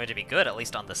Hog is going to be good, at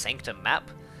least on the Sanctum map.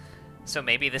 So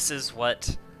maybe this is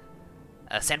what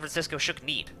San Francisco should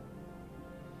need.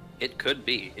 It could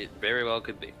be. It very well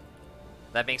could be.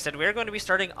 That being said, we're going to be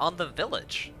starting on the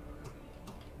village.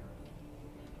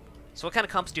 So what kind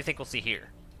of comps do you think we'll see here?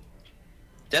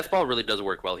 Deathball really does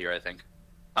work well here, I think.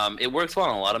 It works well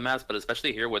on a lot of maps, but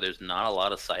especially here where there's not a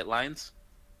lot of sight lines.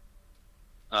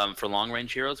 For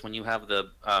long-range heroes, when you have the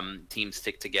team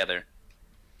stick together,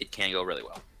 it can go really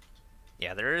well.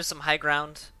 Yeah, there is some high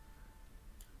ground,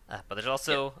 but there's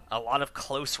also a lot of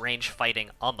close-range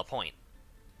fighting on the point.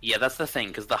 Yeah, that's the thing,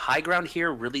 because the high ground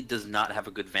here really does not have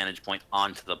a good vantage point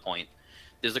onto the point.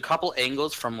 There's a couple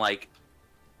angles from, like,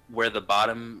 where the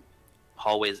bottom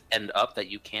hallways end up that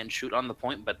you can shoot on the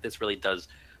point, but this really does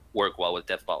work well with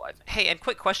Deathball, I think. Hey, and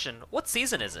quick question, what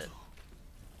season is it?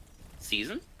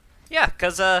 Season? Yeah,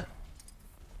 because,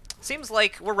 seems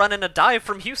like we're running a dive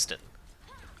from Houston.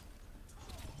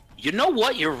 You know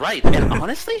what? You're right. And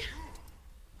honestly,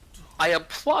 I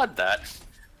applaud that.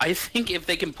 I think if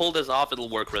they can pull this off, it'll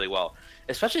work really well.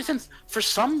 Especially since, for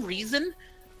some reason,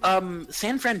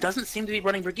 San Fran doesn't seem to be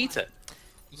running Brigitte.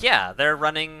 Yeah, they're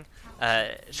running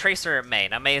Tracer May.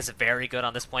 Now, May is very good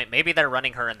on this point. Maybe they're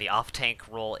running her in the off-tank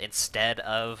role instead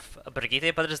of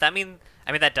Brigitte, but does that mean...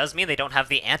 I mean, that does mean they don't have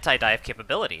the anti-dive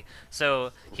capability.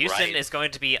 So Houston is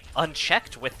going to be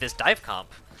unchecked with this dive comp,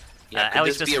 at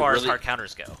least as far as hard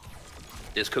counters go.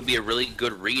 This could be a really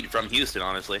good read from Houston,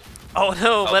 honestly. Oh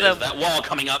no, but that wall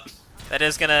coming up. That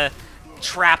is gonna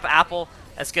trap Apple.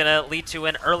 That's gonna lead to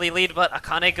an early lead, but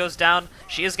Akane goes down.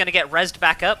 She is gonna get rezzed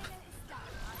back up.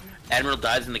 Admiral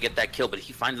dives in to get that kill, but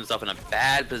he finds himself in a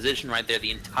bad position right there.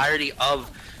 The entirety of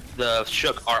the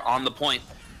Shook are on the point.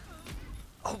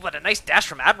 Oh, but a nice dash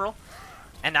from Admiral.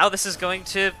 And now this is going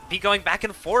to be going back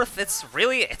and forth. It's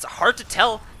hard to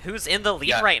tell who's in the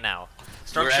lead right now.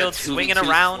 Stormshield swinging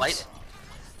around.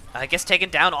 Gets taken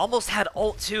down. Almost had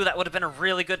ult too. That would have been a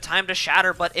really good time to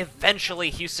shatter, but eventually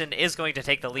Houston is going to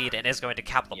take the lead and is going to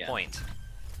cap the point.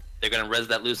 They're going to res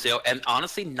that Lucio, and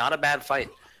honestly, not a bad fight.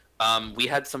 We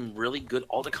had some really good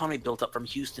ult economy built up from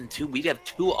Houston too. We have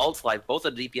 2 ults live, both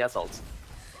are DPS ults.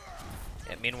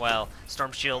 Yeah, meanwhile,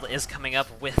 Stormshield is coming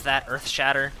up with that Earth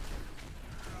Shatter.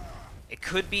 It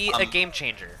could be a game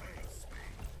changer.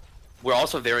 We're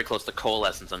also very close to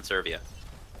Coalescence on Servia.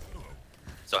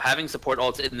 So having support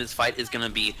ults in this fight is going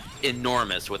to be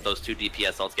enormous with those 2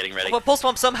 DPS ults getting ready. Oh, but Pulse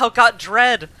Bomb somehow got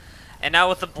Dread. And now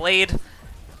with the Blade,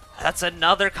 that's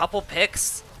another couple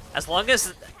picks. As long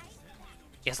as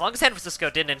San Francisco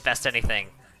didn't invest anything,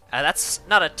 that's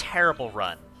not a terrible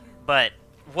run. But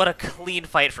what a clean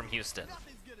fight from Houston.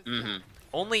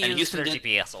 Only used their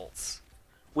DPS ults.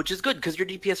 Which is good, because your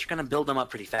DPS are going to build them up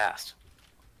pretty fast.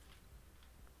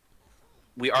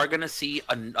 We are going to see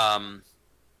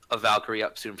a Valkyrie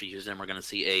up soon for Houston. We're going to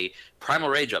see a Primal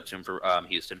Rage up soon for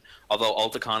Houston. Although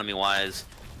ult economy-wise,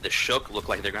 the Shook look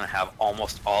like they're going to have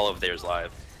almost all of theirs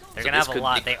live. They're going to have a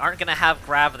lot. They aren't going to have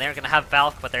Grab, and they aren't going to have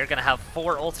Valk, but they're going to have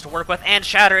 4 ults to work with, and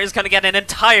Shatter is going to get an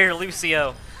entire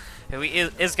Lucio, who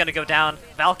is going to go down.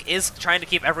 Valk is trying to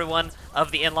keep everyone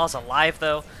of the Inlaws alive,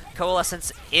 though.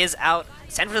 Coalescence is out.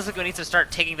 San Francisco needs to start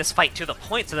taking this fight to the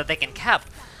point so that they can cap.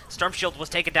 Stormshield was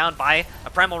taken down by a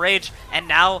Primal Rage, and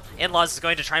now Inlaws is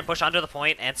going to try and push onto the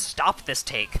point and stop this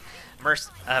take.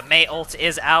 May ult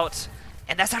is out,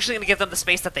 and that's actually going to give them the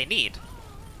space that they need.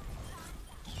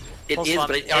 It is,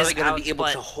 but are they going to be able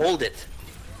to hold it?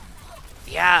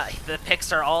 Yeah, the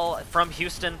picks are all from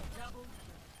Houston.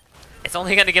 It's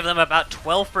only going to give them about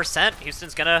 12%.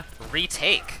 Houston's going to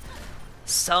retake.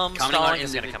 Some stalling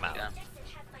is going to come out.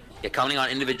 Yeah, counting on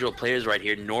individual players right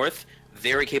here. North,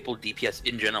 very capable DPS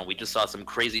in general. We just saw some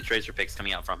crazy Tracer picks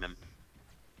coming out from him.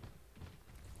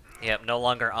 Yep, no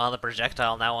longer on the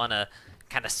projectile, now on a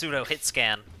kind of pseudo hit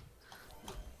scan.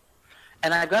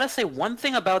 And I gotta say, one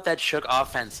thing about that Shook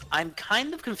offense, I'm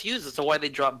kind of confused as to why they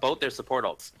dropped both their support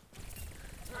ults.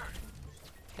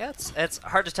 Yeah, it's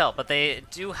hard to tell, but they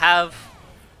do have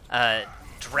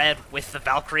Dread with the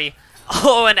Valkyrie.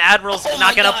 Oh, and Admiral's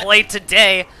not gonna play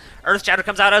today. Earth Shatter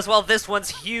comes out as well. This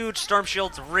one's huge.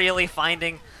 Stormshield's really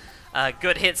finding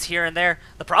good hits here and there.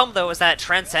 The problem, though, is that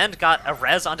Transcend got a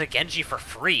res onto Genji for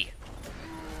free.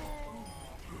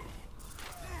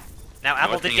 Now,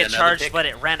 Apple did get charged, but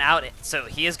it ran out, so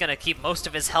he is going to keep most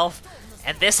of his health.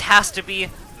 And this has to be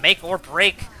make or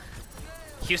break.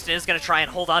 Houston is going to try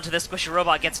and hold on to this. Squishy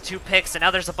Robot gets 2 picks, and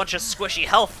now there's a bunch of squishy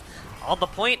health on the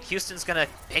point. Houston's going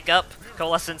to pick up.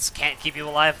 Coalescence can't keep you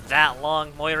alive that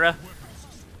long, Moira.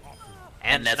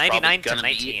 And that's 99 to gonna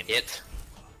 19. Be it.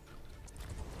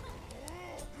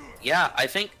 Yeah, I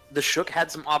think the Shook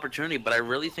had some opportunity, but I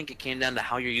really think it came down to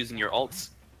how you're using your ults.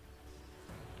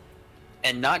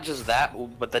 And not just that,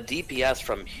 but the DPS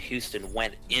from Houston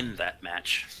went in that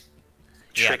match.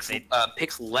 Yeah,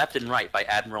 Picks left and right by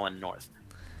Admiral and North.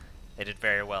 They did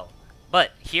very well.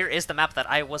 But here is the map that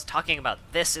I was talking about.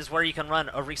 This is where you can run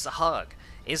Orisa Hog.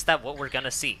 Is that what we're going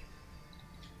to see?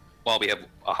 Well, we have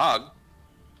a Hog.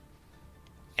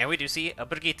 And we do see a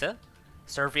Brigitte.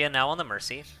 Servia now on the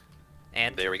Mercy.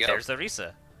 And there we go. There's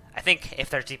Orisa. I think if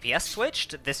their DPS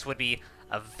switched, this would be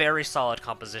a very solid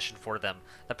composition for them.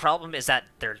 The problem is that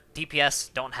their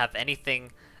DPS don't have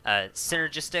anything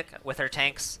synergistic with their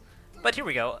tanks. But here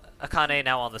we go. Akane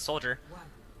now on the Soldier.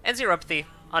 And Zero Empathy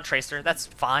on Tracer. That's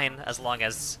fine as long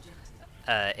as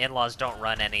Inlaws don't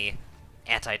run any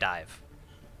anti-dive.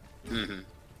 Mm-hmm.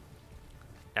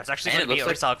 Now it's actually going to be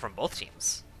Orisa Hog from both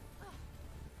teams.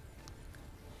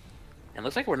 And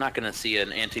looks like we're not going to see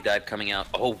an anti-dive coming out.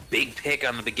 Oh, big pick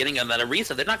on the beginning of that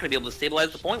Orisa. They're not going to be able to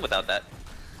stabilize the point without that.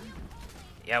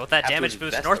 Yeah, with that damage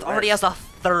boost, North already has a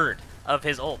third of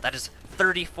his ult. That is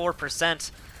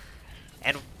 34%.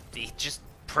 And he's just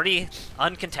pretty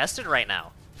uncontested right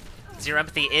now. Zero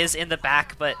Empathy is in the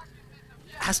back, but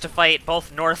has to fight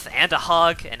both North and a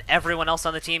Hog and everyone else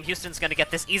on the team. Houston's going to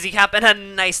get this easy cap and a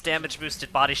nice damage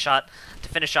boosted body shot to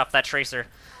finish off that Tracer.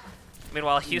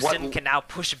 Meanwhile, Houston can now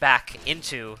push back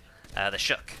into the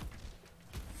Shook.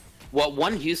 What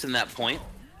won Houston that point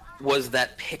was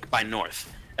that pick by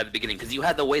North at the beginning, because you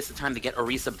had to waste the time to get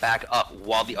Orisa back up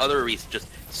while the other Orisa just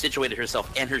situated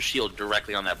herself and her shield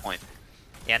directly on that point.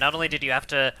 Yeah, not only did you have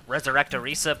to resurrect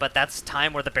Orisa, but that's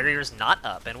time where the barrier's not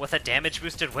up, and with a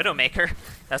damage-boosted Widowmaker,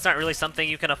 that's not really something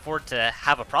you can afford to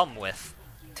have a problem with.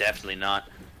 Definitely not.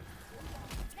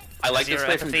 I like this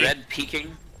play from Dread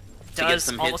peeking.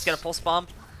 Does almost get a pulse bomb.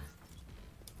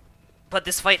 But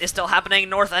this fight is still happening.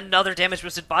 North, another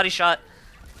damage-boosted body shot.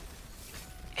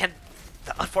 And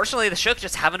unfortunately, the Shook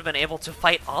just haven't been able to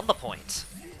fight on the point.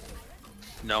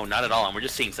 No, not at all. And we're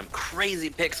just seeing some crazy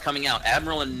picks coming out.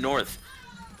 Admiral and North.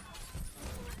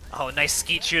 Oh, nice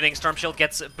skeet shooting. Storm Shield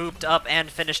gets booped up and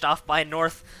finished off by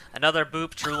North. Another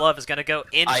boop. True Love is going to go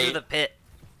into the pit.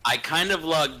 I kind of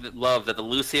love that the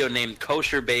Lucio named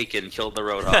Kosher Bacon killed the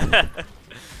Roadhog.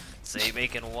 Say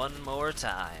bacon one more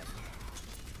time.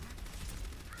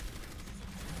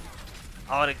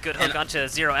 Oh, and a good hook onto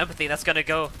Zero Empathy. That's going to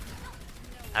go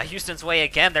Houston's way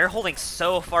again. They're holding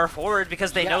so far forward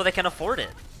because they know they can afford it.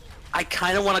 I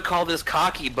kind of want to call this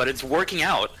cocky, but it's working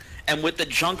out. And with the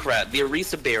Junkrat, the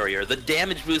Orisa barrier, the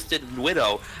damage-boosted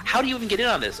Widow, how do you even get in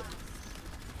on this?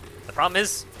 The problem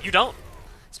is, you don't.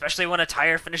 Especially when a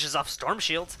tire finishes off Storm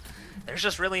Shield. There's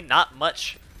just really not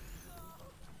much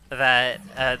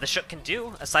that the Shook can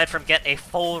do, aside from get a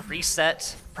full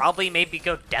reset, probably maybe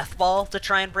go Death Ball to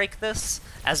try and break this,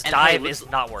 as Dive is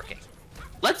not working.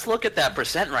 Let's look at that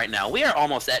percent right now. We are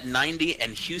almost at 90,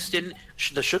 and Houston,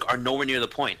 the Shook are nowhere near the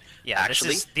point. Yeah,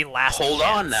 actually, this is the last hold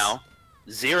chance. on now.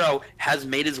 Zero has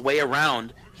made his way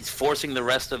around. He's forcing the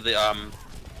rest of the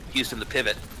Houston to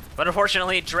pivot. But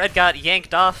unfortunately, Dread got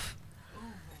yanked off.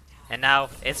 And now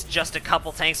it's just a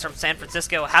couple tanks from San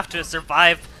Francisco have to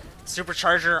survive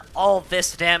Supercharger, all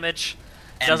this damage.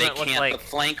 And doesn't they look can't. like The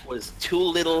flank was too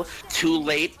little, too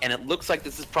late, and it looks like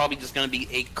this is probably just going to be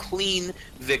a clean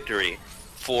victory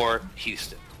for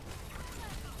Houston.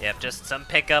 Yep, just some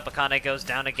pickup. Akane goes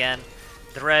down again.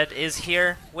 Dread is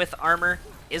here with armor,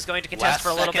 is going to contest for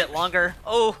a little bit longer.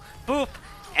 Oh, boop!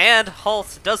 And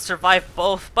Halt does survive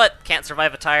both, but can't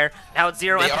survive a tire. Now it's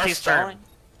Zero Empathy's turn.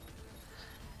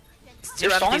 They're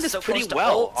stalling this pretty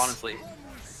well, honestly.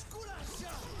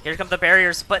 Here come the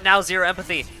barriers, but now Zero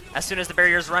Empathy, as soon as the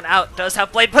barriers run out, does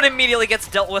have Blade, but immediately gets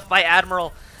dealt with by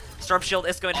Admiral. Storm Shield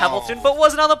is going to have ult soon, but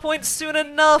wasn't on the point soon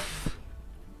enough.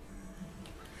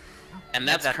 And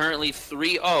that's currently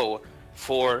 3-0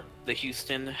 for the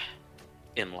Houston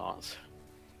Inlaws.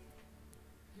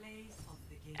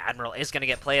 Admiral is going to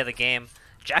get play of the game.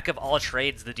 Jack of all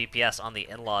trades, the DPS on the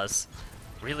Inlaws.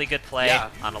 Really good play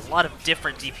on a lot of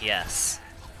different DPS.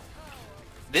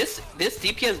 This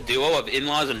DPS duo of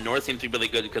Inlaws and North seems to be really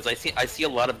good because I see a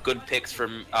lot of good picks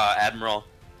from Admiral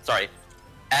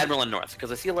and North,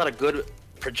 because I see a lot of good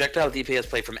projectile DPS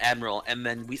play from Admiral, and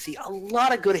then we see a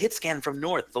lot of good hit scan from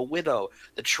North, the Widow,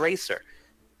 the Tracer.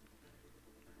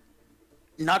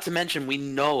 Not to mention, we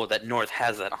know that North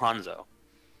has that Hanzo.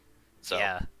 So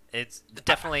yeah, it's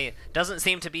definitely doesn't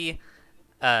seem to be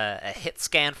a hit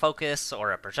scan focus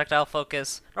or a projectile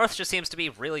focus. North just seems to be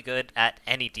really good at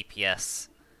any DPS.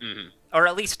 Hmm. Or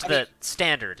at least I the mean,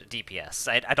 standard DPS.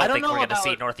 I I don't don't think we're know going to see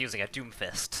about. North using a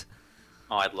Doomfist.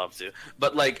 Oh, I'd love to,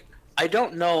 but like, I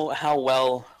don't know how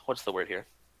well. What's the word here?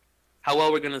 How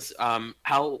well we're gonna.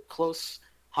 How close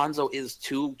Hanzo is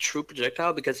to true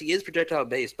projectile because he is projectile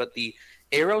based, but the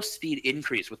arrow speed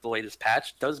increase with the latest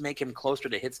patch does make him closer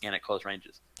to hit scan at close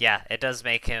ranges. Yeah, it does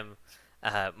make him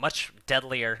much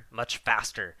deadlier, much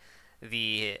faster.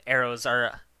 The arrows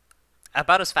are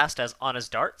about as fast as on his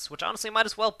darts, which honestly might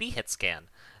as well be hit scan.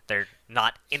 They're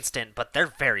not instant, but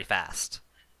they're very fast.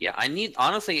 Yeah, I need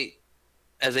honestly,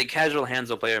 as a casual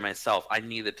Hanzo player myself, I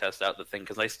need to test out the thing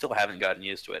because I still haven't gotten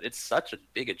used to it. It's such a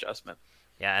big adjustment.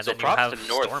 Yeah, and So then you props have to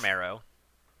North. Storm Arrow.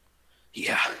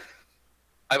 Yeah,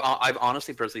 I've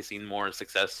honestly personally seen more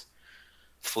success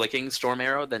flicking Storm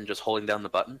Arrow than just holding down the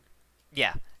button.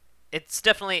 Yeah, it's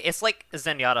like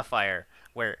Zenyatta Fire,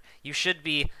 where you should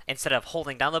be, instead of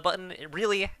holding down the button,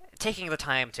 really taking the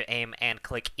time to aim and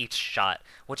click each shot,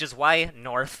 which is why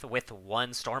North with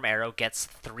one Storm Arrow gets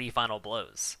 3 final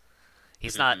blows.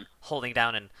 He's not holding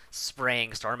down and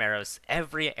spraying Storm Arrows.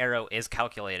 Every arrow is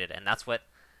calculated, and that's what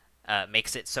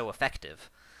makes it so effective.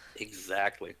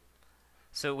 Exactly.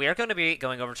 So we are going to be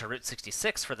going over to Route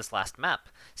 66 for this last map.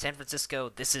 San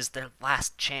Francisco, this is their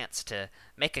last chance to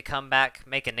make a comeback,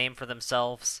 make a name for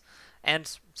themselves,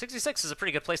 and 66 is a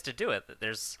pretty good place to do it.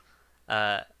 There's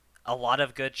a lot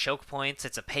of good choke points.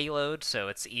 It's a payload, so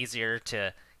it's easier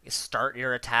to start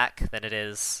your attack than it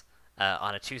is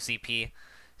on a 2CP.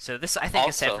 So this, I think,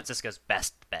 is San Francisco's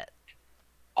best bet.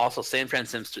 Also, San Fran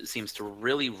seems to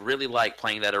really, really like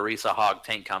playing that Orisa Hog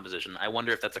tank composition. I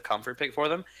wonder if that's a comfort pick for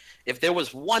them. If there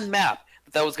was one map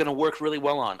that was going to work really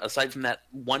well on, aside from that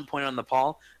one point on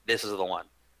Nepal, this is the one.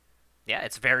 Yeah,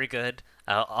 it's very good.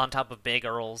 On top of Big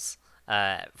Earls,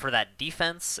 for that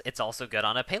defense, it's also good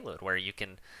on a payload where you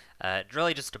can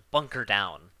really just bunker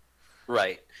down.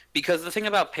 Right. Because the thing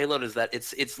about payload is that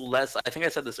it's less, I think I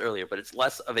said this earlier, but it's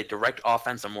less of a direct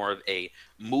offense and more of a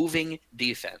moving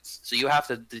defense. So you have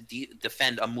to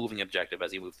defend a moving objective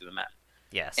as you move through the map.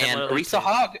 Yeah, and Orisa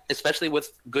Hog, especially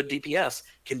with good DPS,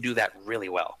 can do that really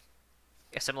well.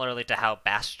 Similarly to how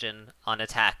Bastion on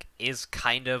attack is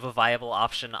kind of a viable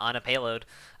option on a payload,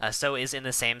 so is in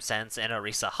the same sense an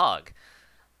Orisa Hog,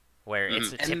 where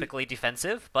it's typically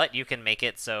defensive, but you can make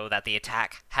it so that the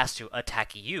attack has to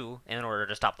attack you in order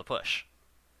to stop the push.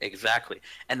 Exactly.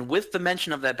 And with the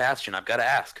mention of that Bastion, I've got to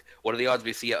ask, what are the odds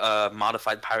we see a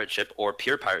modified pirate ship or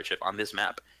pure pirate ship on this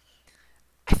map?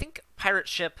 I think pirate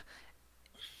ship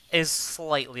is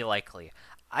slightly likely.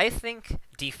 I think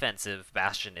defensive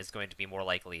Bastion is going to be more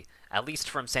likely, at least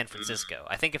from San Francisco.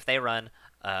 I think if they run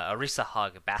Orisa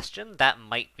Hog Bastion, that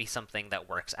might be something that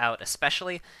works out,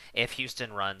 especially if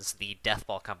Houston runs the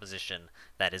Deathball composition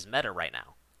that is meta right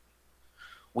now.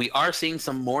 We are seeing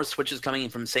some more switches coming in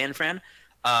from San Fran.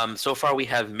 So far we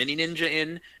have Mini Ninja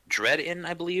in, Dread in,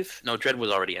 I believe. No, Dread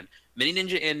was already in. Mini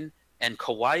Ninja in, and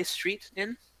Kawaii Street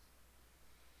in.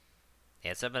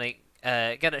 Yeah, somebody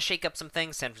gotta shake up some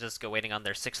things. San Francisco waiting on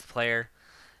their 6th player,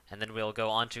 and then we'll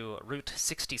go on to Route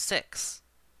 66.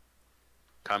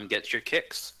 Come get your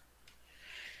kicks.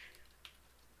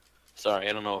 Sorry,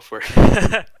 I don't know if we're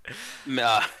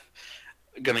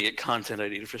gonna get content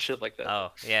ID for shit like that.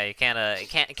 Oh yeah, you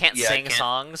can't sing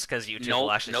songs because YouTube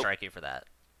will actually strike you for that.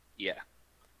 Yeah.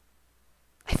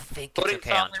 I think it's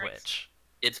okay on Twitch.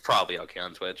 It's probably okay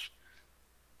on Twitch.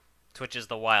 Twitch is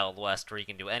the Wild West where you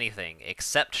can do anything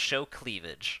except show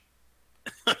cleavage.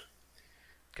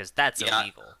 Because that's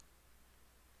illegal.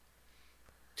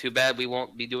 Too bad we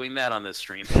won't be doing that on this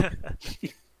stream.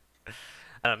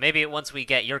 Maybe once we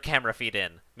get your camera feed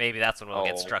in, maybe that's when we'll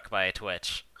get struck by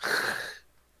Twitch.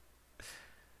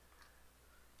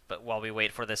 But while we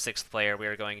wait for the 6th player, we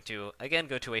are going to, again,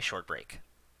 go to a short break.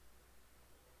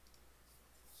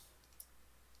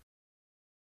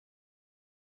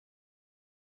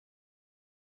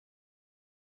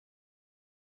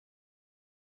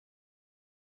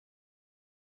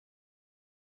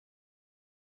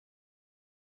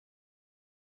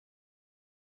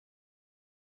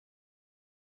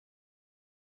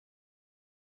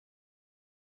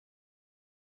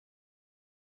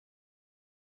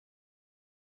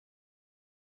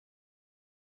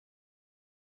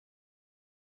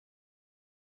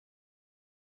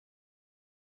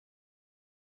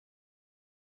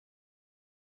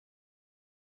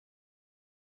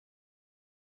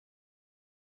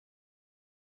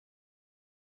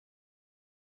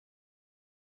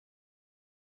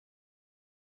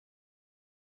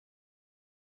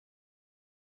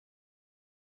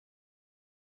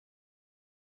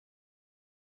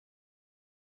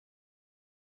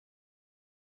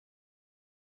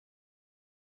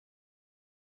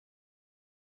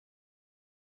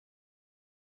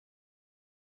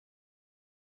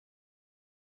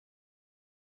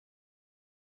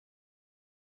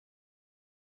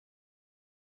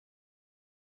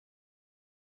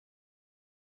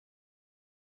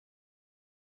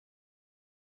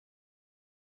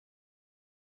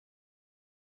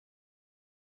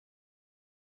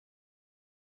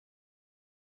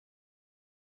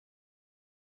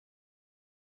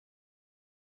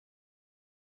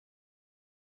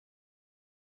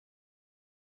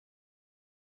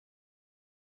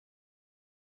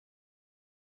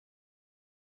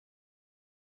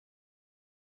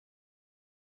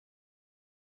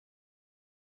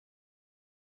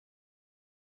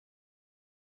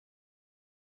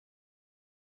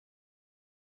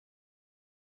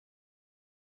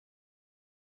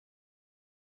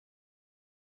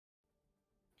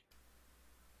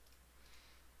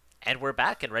 And we're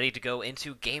back and ready to go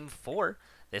into Game 4.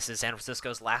 This is San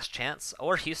Francisco's last chance,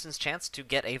 or Houston's chance, to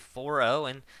get a 4-0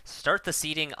 and start the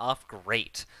seeding off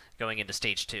great going into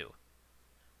Stage 2.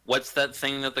 What's that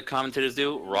thing that the commentators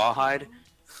do? Rawhide?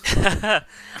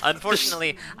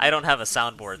 Unfortunately, I don't have a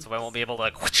soundboard, so I won't be able to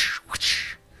like whoosh,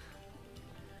 whoosh.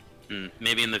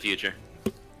 Maybe in the future.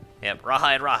 Yep,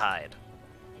 rawhide, rawhide.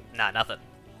 Nah, nothing.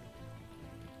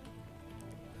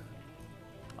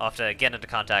 I'll have to get into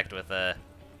contact with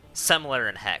Semler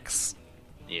and Hex.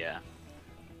 Yeah.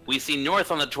 We see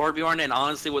North on the Torbjorn, and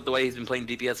honestly, with the way he's been playing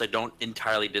DPS, I don't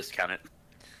entirely discount it.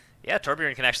 Yeah,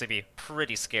 Torbjorn can actually be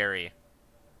pretty scary.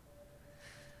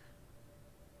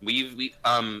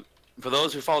 For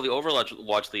those who follow the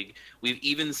Overwatch League, we've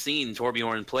even seen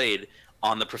Torbjorn played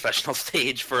on the professional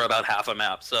stage for about half a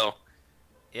map, so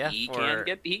yeah, he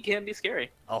can be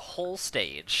scary. A whole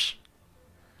stage.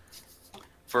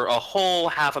 For a whole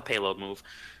half a payload move.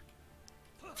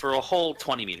 For a whole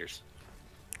 20 meters.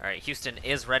 Alright, Houston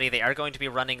is ready. They are going to be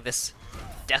running this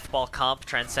Deathball comp,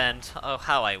 Transcend. Oh,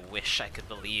 how I wish I could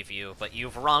believe you, but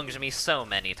you've wronged me so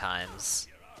many times.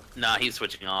 Nah, he's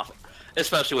switching off.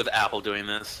 Especially with Apple doing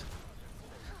this.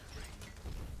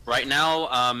 Right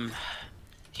now,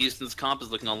 Houston's comp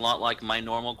is looking a lot like my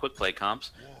normal quick play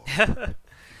comps.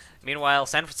 Meanwhile,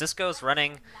 San Francisco's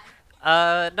running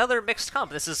another mixed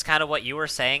comp. This is kind of what you were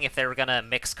saying. If they were gonna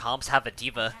mix comps, have a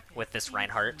D.Va with this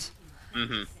Reinhardt.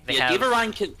 Yeah, D.Va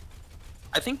Rein can...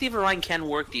 I think D.Va Rein can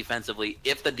work defensively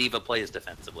if the D.Va plays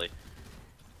defensively.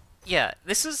 Yeah,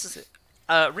 this is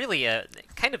really a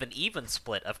kind of an even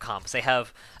split of comps. They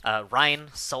have Rein,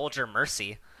 Soldier,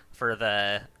 Mercy for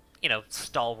the,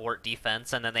 stalwart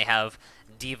defense, and then they have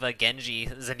D.Va, Genji,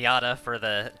 Zenyatta for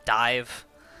the dive.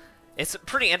 It's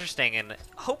pretty interesting, and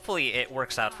hopefully it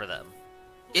works out for them.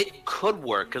 It could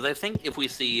work, because I think if we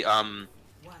see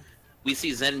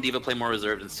Zen and D.Va play more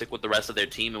reserved and stick with the rest of their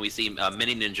team, and we see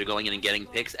Mini Ninja going in and getting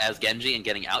picks as Genji and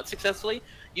getting out successfully,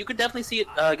 you could definitely see it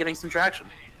getting some traction.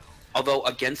 Although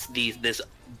against this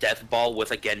death ball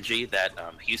with a Genji that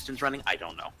Houston's running, I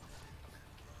don't know.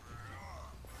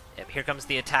 Yep, here comes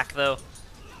the attack, though.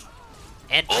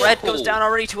 And Dread goes down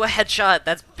already to a headshot.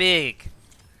 That's big.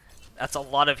 That's a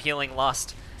lot of healing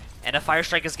lost. And a Fire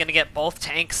Strike is going to get both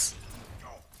tanks.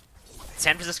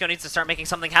 San Francisco needs to start making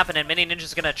something happen, and Mini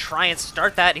Ninja's going to try and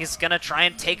start that. He's going to try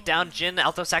and take down Jin.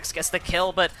 Altosax gets the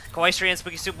kill, but Kawaii and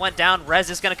Spooky Soup went down. Rez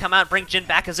is going to come out and bring Jin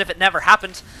back as if it never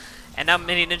happened. And now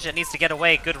Mini Ninja needs to get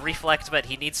away. Good reflect, but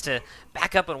he needs to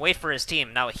back up and wait for his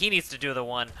team. Now he needs to do the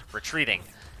one retreating.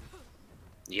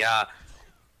 Yeah.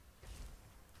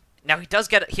 Now he does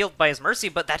get healed by his Mercy,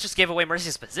 but that just gave away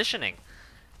Mercy's positioning.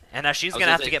 And now she's going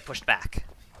to have to get pushed back.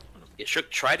 Yeah, Shook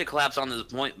tried to collapse on this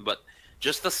point, but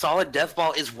just the solid Death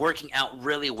Ball is working out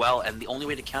really well, and the only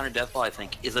way to counter Death Ball, I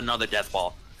think, is another Death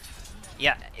Ball.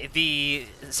 Yeah, the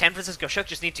San Francisco Shook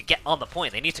just need to get on the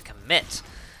point. They need to commit.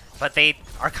 But they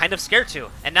are kind of scared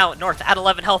to. And now North at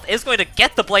 11 health is going to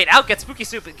get the blade out, gets Spooky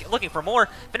Soup looking for more,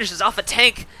 finishes off a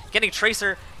tank, getting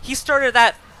Tracer. He started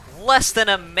that less than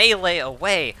a melee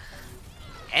away.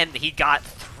 And he got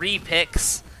 3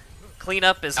 picks.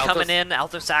 Cleanup is coming in.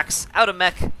 Altosax out of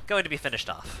mech, going to be finished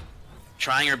off.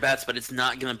 Trying her best, but it's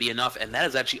not going to be enough, and that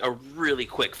is actually a really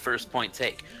quick first point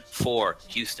take for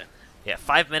Houston. Yeah,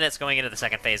 5 minutes going into the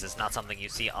second phase is not something you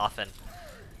see often.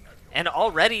 And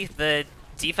already the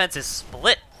defense is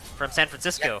split from San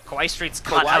Francisco. Yeah. Kawaii Street's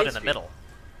caught out in the middle.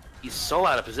 He's so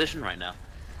out of position right now.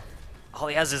 All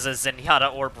he has is a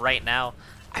Zenyatta orb right now.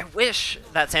 I wish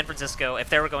that San Francisco, if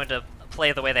they were going to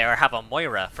play the way they are, have a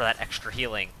Moira for that extra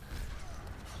healing.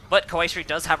 But Kawaii Street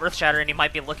does have Earth Shatter, and he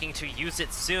might be looking to use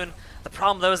it soon. The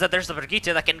problem, though, is that there's the Brigitte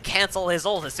that can cancel his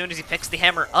ult as soon as he picks the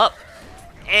hammer up.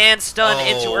 And stun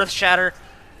into Earth Shatter.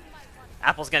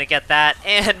 Apple's going to get that,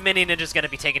 and Mini Ninja's going to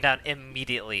be taken down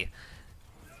immediately.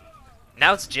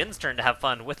 Now it's Jin's turn to have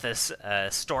fun with this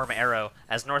Storm Arrow,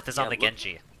 as North is on the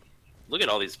Genji. Look at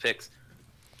all these picks.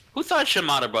 Who thought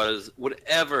Shimada Brothers would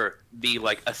ever be,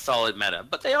 like, a solid meta?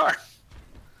 But they are.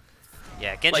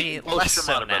 Yeah, Genji like, less so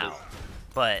Shimada now. Brothers.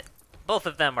 But both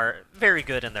of them are very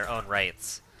good in their own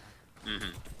rights.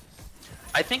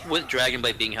 I think with Dragon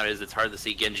Blade being how it is, it's hard to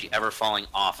see Genji ever falling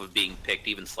off of being picked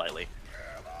even slightly.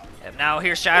 And now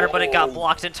here's Shatter, but it got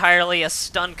blocked entirely. A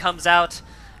stun comes out.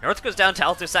 North goes down to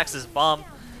Altosax's bomb.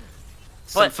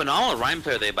 Some phenomenal Rhyme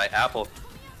player there by Apple.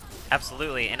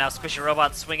 Absolutely. And now Squishy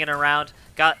Robot swinging around.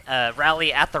 Got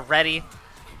Rally at the ready.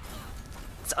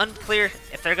 It's unclear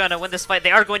if they're going to win this fight.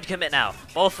 They are going to commit now.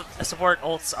 Both support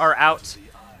ults are out.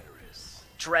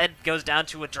 Dread goes down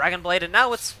to a Dragon Blade, and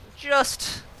now it's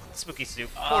just Spooky Soup.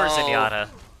 Poor Zenyatta.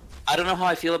 I don't know how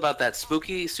I feel about that.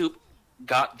 Spooky Soup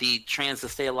got the chance to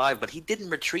stay alive, but he didn't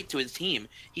retreat to his team.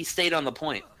 He stayed on the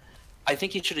point. I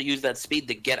think he should have used that speed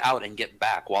to get out and get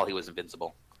back while he was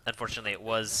invincible. Unfortunately, it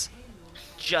was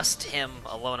just him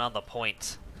alone on the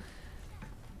point.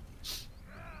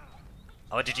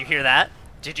 Oh, did you hear that?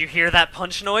 Did you hear that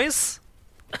punch noise?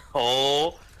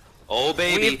 Oh,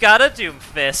 baby. We've got a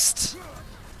Doomfist.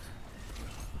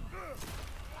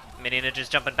 Mini Ninja's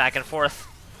jumping back and forth.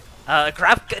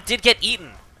 Grab did get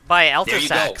eaten by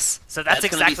Altosax, so that's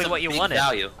exactly what you wanted.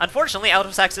 Value. Unfortunately,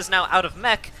 Altosax is now out of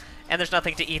mech, and there's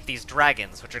nothing to eat these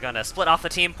dragons, which are going to split off the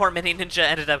team. Poor Mini Ninja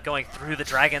ended up going through the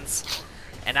dragons,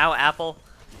 and now Apple,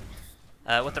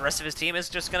 with the rest of his team, is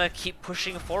just going to keep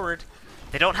pushing forward.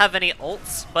 They don't have any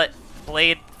ults, but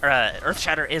Earth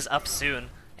Shatter is up soon,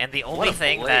 and the only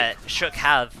thing that Shook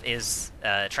have is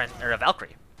a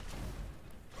Valkyrie.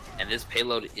 And this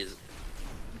payload is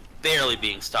barely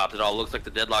being stopped at all. Looks like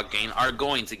the Deadlock Gain are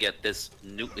going to get this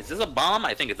nuke. Is this a bomb?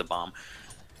 I think it's a bomb.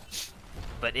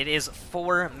 But it is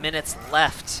 4 minutes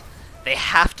left. They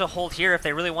have to hold here if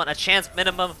they really want a chance. A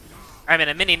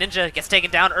Mini Ninja gets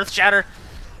taken down. Earth Shatter.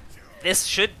 This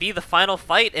should be the final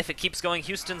fight if it keeps going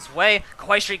Houston's way.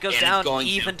 Kawaii Street goes down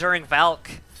even during Valk.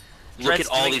 Look at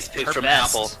all these picks from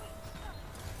Apple.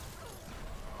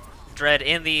 Dread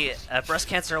in the breast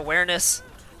cancer awareness,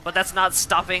 but that's not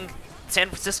stopping San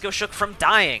Francisco Shook from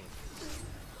dying.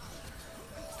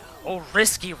 Oh,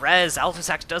 risky res.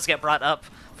 Altosax does get brought up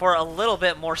for a little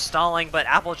bit more stalling, but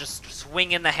Apple just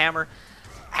swinging the hammer.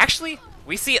 Actually,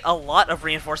 we see a lot of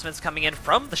reinforcements coming in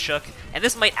from the Shook, and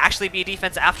this might actually be a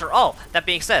defense after all. That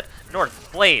being said,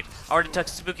 North, Blade, already took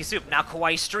Spooky Soup, now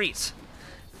Kawaii Street.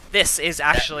 This is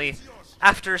actually,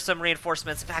 after some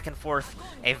reinforcements back and forth,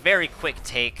 a very quick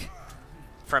take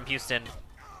from Houston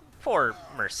for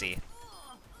Mercy.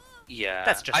 Yeah,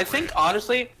 that's just I think,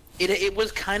 honestly, it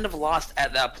was kind of lost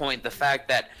at that point, the fact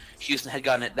that Houston had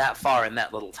gotten it that far in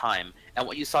that little time. And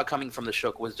what you saw coming from the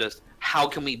Shook was just, how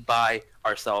can we buy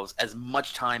ourselves as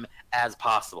much time as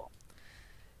possible?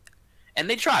 And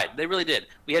they tried. They really did.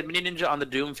 We had Mini Ninja on the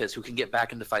Doomfist, who can get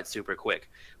back into fights super quick.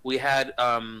 We had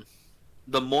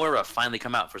the Moira finally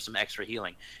come out for some extra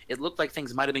healing. It looked like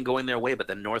things might have been going their way, but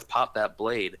then North popped that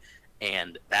blade,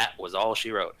 and that was all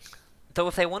she wrote. Though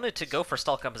if they wanted to go for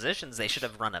stall compositions, they should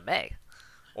have run a Mei.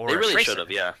 Or they really Tracer. should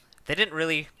have, yeah. They didn't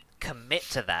really commit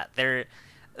to that.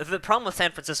 The problem with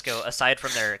San Francisco, aside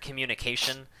from their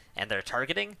communication and their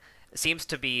targeting, seems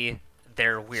to be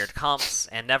their weird comps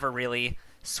and never really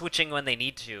switching when they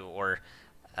need to, or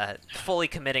fully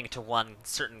committing to one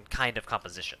certain kind of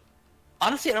composition.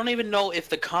 Honestly, I don't even know if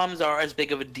the comms are as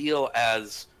big of a deal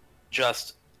as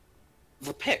just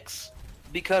the picks.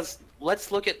 Because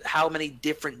let's look at how many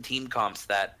different team comps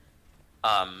that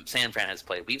San Fran has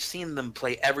played. We've seen them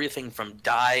play everything from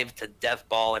dive to death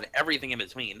ball and everything in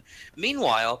between.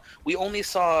 Meanwhile, we only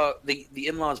saw the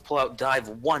Inlaws pull out dive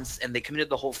once, and they committed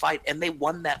the whole fight, and they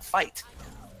won that fight.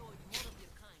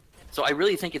 So I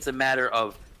really think it's a matter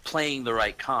of playing the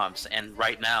right comps, and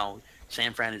right now,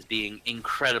 San Fran is being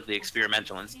incredibly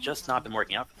experimental, and it's just not been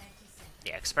working out.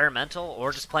 Yeah, experimental,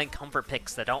 or just playing comfort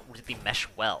picks that don't really mesh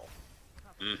well.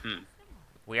 Mm-hmm.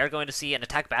 We are going to see an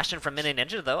attack Bastion from Mini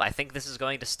Ninja, though. I think this is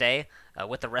going to stay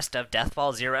with the rest of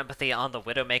Deathball. Zero Empathy on the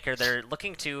Widowmaker. They're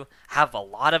looking to have a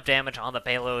lot of damage on the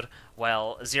payload,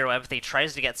 while Zero Empathy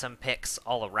tries to get some picks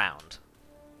all around.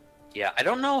 Yeah, I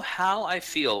don't know how I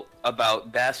feel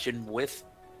about Bastion with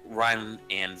Ryan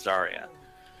and Zarya.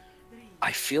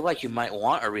 I feel like you might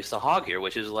want Orisa Hog here,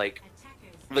 which is like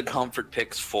the comfort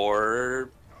picks for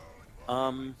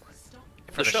the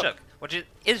Shook. Which is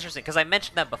interesting, because I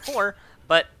mentioned that before,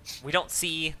 but we don't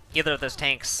see either of those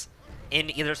tanks in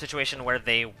either situation where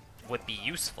they would be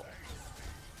useful.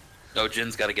 No,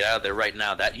 Jin's got to get out of there right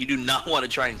now. That you do not want to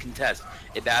try and contest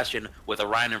a Bastion with a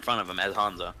Ryan in front of him as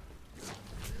Hanzo.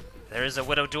 There is a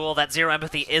Widow duel that Zero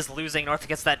Empathy is losing. North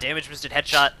gets that damage-boosted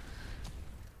headshot.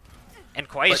 And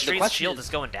Kawaii Street's shield is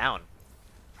going down.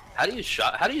 How do you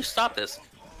stop this?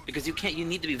 Because you can't. You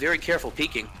need to be very careful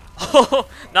peeking. Oh,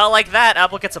 not like that.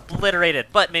 Apple gets obliterated,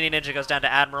 but Mini Ninja goes down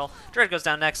to Admiral. Dread goes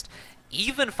down next.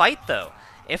 Even fight, though.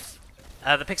 If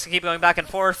the picks can keep going back and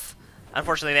forth,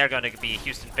 unfortunately, they're going to be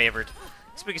Houston favored.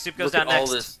 Spooky Soup goes down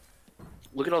next.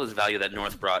 Look at all this value that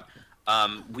North brought.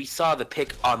 We saw the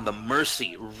pick on the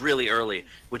Mercy really early,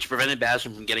 which prevented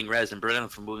Bastion from getting res and prevented him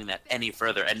from moving that any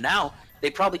further. And now, they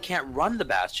probably can't run the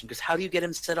Bastion, because how do you get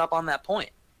him set up on that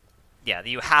point? Yeah,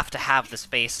 you have to have the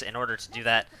space in order to do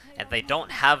that, and they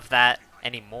don't have that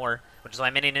anymore, which is why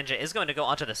Mini Ninja is going to go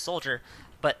onto the Soldier.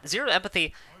 But Zero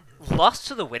Empathy lost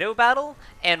to the Widow battle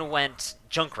and went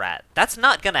Junkrat. That's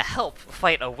not going to help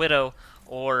fight a Widow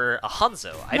or a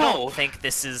Hanzo. I don't think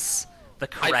this is the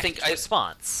correct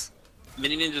response.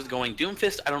 Mini Ninja's going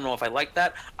Doomfist. I don't know if I like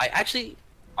that.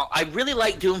 I really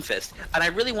like Doomfist, and I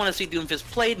really want to see Doomfist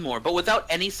played more, but without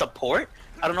any support,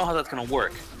 I don't know how that's going to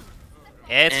work.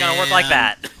 It's going to work like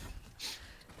that.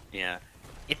 Yeah.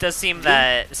 It does seem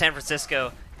that San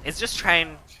Francisco is just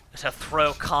trying to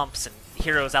throw comps and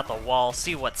heroes out the wall,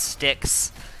 see what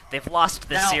sticks. They've lost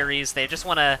this series. They just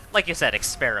want to, like you said,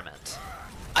 experiment.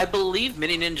 I believe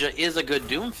Mini Ninja is a good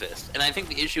Doomfist, and I think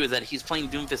the issue is that he's playing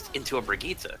Doomfist into a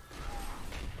Brigitte.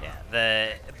 Yeah,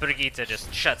 the Brigitte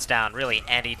just shuts down really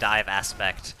any dive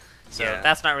aspect. So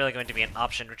that's not really going to be an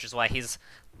option, which is why he's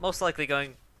most likely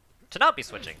going to not be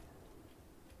switching.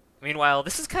 Meanwhile,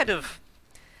 this is kind of...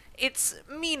 It's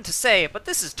mean to say, but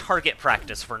this is target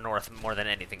practice for North more than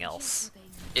anything else.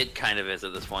 It kind of is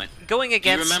at this point. Going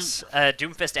against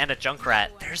Doomfist and a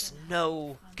Junkrat, there's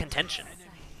no contention.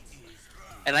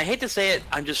 And I hate to say it,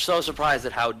 I'm just so surprised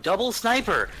at how Double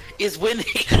Sniper is winning.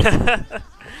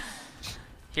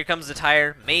 Here comes the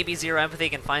tire. Maybe Zero Empathy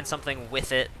can find something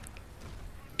with it.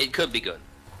 It could be good.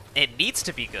 It needs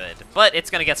to be good, but it's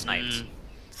going to get sniped.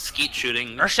 Skeet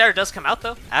shooting. Earth Shatter does come out,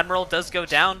 though. Admiral does go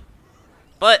down,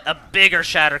 but a bigger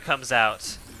Shatter comes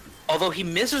out. Although he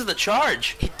misses the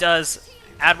charge. He does.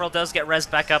 Admiral does get rezzed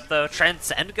back up, though.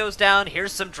 Transcend goes down.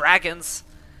 Here's some dragons.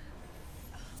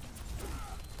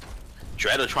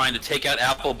 Dread trying to take out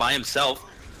Apple by himself.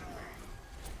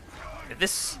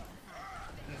 This,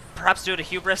 perhaps due to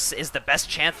hubris, is the best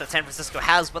chance that San Francisco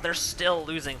has, but they're still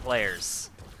losing players.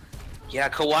 Yeah,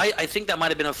 Kawhi, I think that might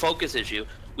have been a focus issue.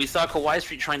 We saw Kawhi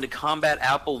Street trying to combat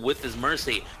Apple with his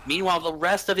Mercy. Meanwhile, the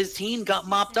rest of his team got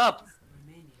mopped up.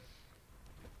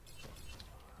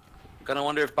 Gonna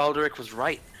wonder if Baldric was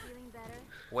right.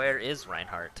 Where is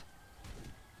Reinhardt?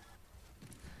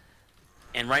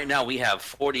 And right now we have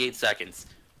 48 seconds.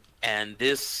 And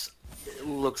this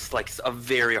looks like a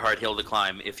very hard hill to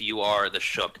climb if you are the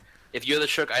Shook. If you're the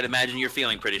Shook, I'd imagine you're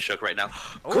feeling pretty shook right now.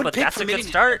 Oh, but that's a good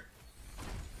start.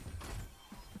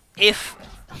 If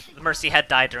Mercy had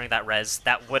died during that res,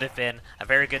 that would have been a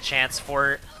very good chance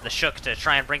for the Shook to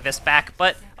try and bring this back.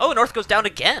 But, oh, North goes down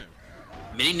again.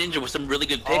 Mini Ninja with some really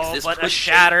good picks. Oh, this but a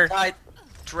Shatter.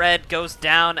 Dread goes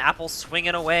down. Apple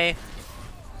swinging away.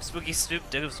 Spooky Snoop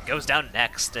goes down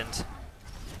next. And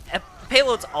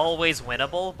Payload's always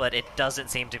winnable, but it doesn't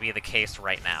seem to be the case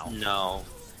right now. No.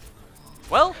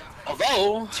 Well,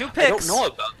 although 2 picks. I don't know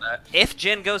about that. If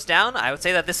Jin goes down, I would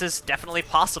say that this is definitely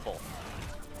possible.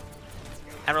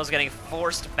 Emerald's getting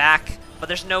forced back, but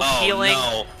there's no healing.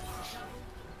 No.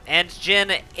 And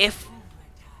Jin, if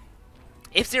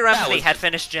Zero Empathy had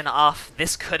finished Jin off,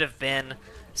 this could have been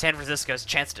San Francisco's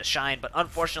chance to shine, but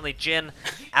unfortunately Jin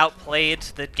outplayed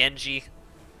the Genji.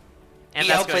 And he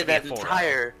that's outplayed going to that be a 4.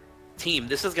 entire team.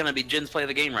 This is going to be Jin's play of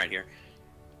the game right here.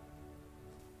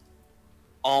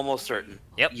 Almost certain.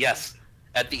 Yep. Yes.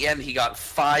 At the end, he got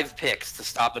 5 picks to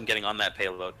stop him getting on that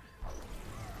payload.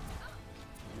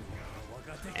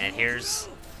 And here's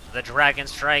the Dragon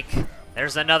Strike.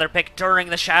 There's another pick during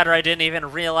the Shatter. I didn't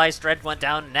even realize Dread went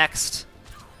down next.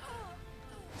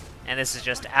 And this is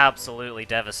just absolutely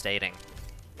devastating.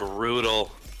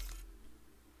 Brutal.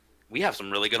 We have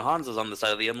some really good Hanzas on the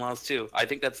side of the Inlaws, too. I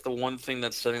think that's the one thing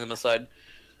that's setting them aside.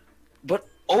 But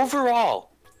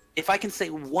overall, if I can say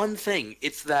one thing,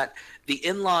 it's that the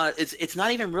Inlaw, it's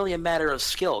not even really a matter of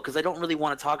skill, because I don't really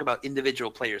want to talk about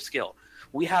individual player skill.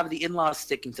 We have the Inlaws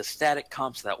sticking to static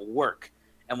comps that work,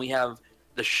 and we have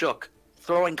the Shook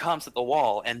throwing comps at the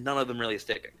wall, and none of them really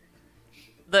sticking.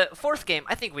 The 4th game,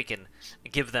 I think we can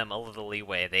give them a little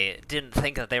leeway. They didn't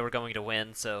think that they were going to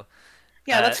win, so...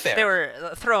 Yeah, that's fair. They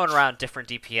were throwing around different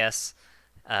DPS,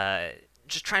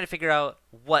 just trying to figure out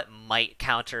what might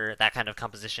counter that kind of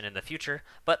composition in the future,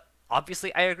 but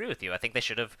obviously I agree with you. I think they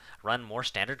should have run more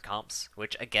standard comps,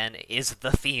 which again is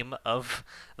the theme of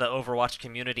the Overwatch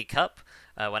Community Cup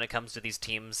when it comes to these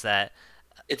teams that...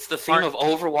 It's the theme of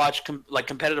Overwatch, like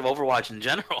competitive Overwatch in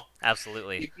general.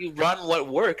 Absolutely. If you run what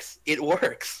works, it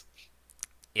works.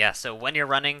 Yeah, so when you're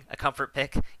running a comfort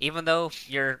pick, even though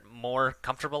you're more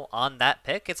comfortable on that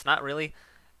pick, it's not really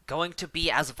going to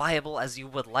be as viable as you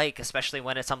would like, especially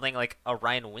when it's something like a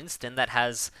Ryan Winston that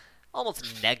has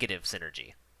almost negative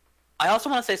synergy. I also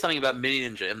want to say something about Mini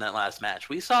Ninja in that last match.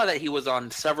 We saw that he was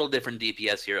on several different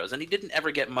DPS heroes, and he didn't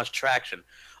ever get much traction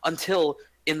until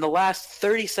in the last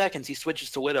 30 seconds he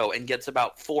switches to Widow and gets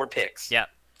about 4 picks. Yeah.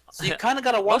 So you kind of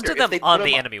got to wonder Most of them if they on put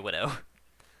the him enemy Widow.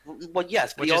 Well,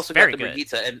 yes, but Which he is also very got the good.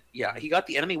 Brigitte, and yeah, he got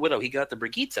the enemy Widow, he got the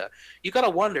Brigitte. You got to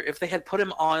wonder if they had put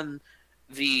him on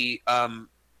the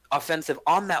offensive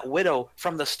on that Widow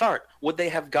from the start, would they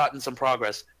have gotten some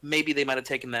progress? Maybe they might have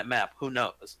taken that map. Who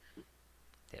knows?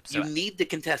 Yep, You so need to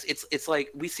contest. It's like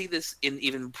we see this in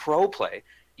even pro play.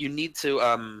 You need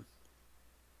to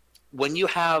when you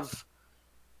have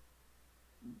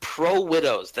pro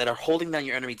widows that are holding down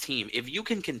your enemy team, if you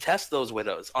can contest those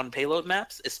widows on payload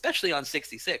maps, especially on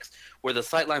 66, where the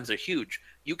sight lines are huge,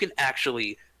 you can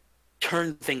actually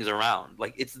turn things around.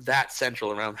 Like, it's that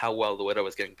central around how well the widow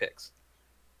is getting picks.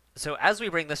 So as we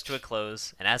bring this to a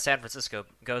close, and as San Francisco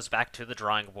goes back to the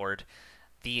drawing board,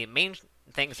 the main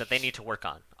things that they need to work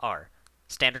on are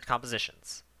standard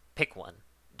compositions. Pick one.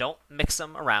 Don't mix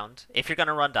them around. If you're going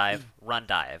to run dive, run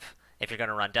dive. If you're going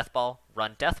to run death ball,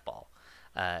 run death ball.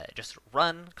 Just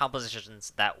run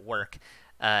compositions that work.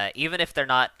 Even if they're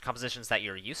not compositions that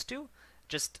you're used to,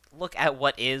 just look at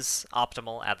what is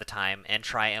optimal at the time and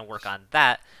try and work on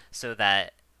that so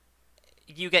that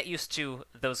you get used to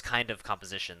those kind of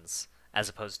compositions as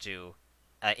opposed to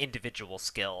individual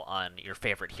skill on your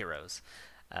favorite heroes.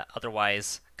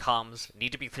 Otherwise, comms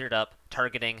need to be cleared up,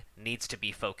 targeting needs to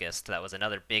be focused. That was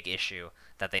another big issue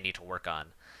that they need to work on.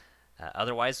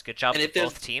 Otherwise, good job to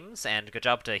both teams, and good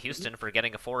job to Houston for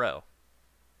getting a 4-0.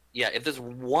 Yeah, if there's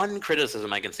one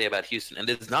criticism I can say about Houston, and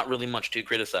there's not really much to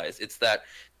criticize, it's that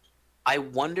I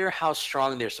wonder how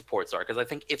strong their supports are, because I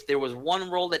think if there was one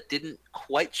role that didn't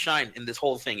quite shine in this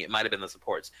whole thing, it might have been the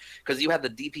supports. Because you had the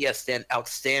DPS stand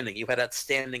outstanding. You had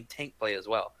outstanding tank play as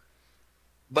well.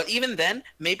 But even then,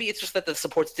 maybe it's just that the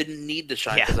supports didn't need to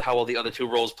shine because of how well the other two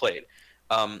roles played.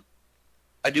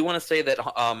 I do want to say that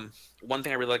one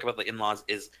thing I really like about the Inlaws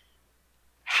is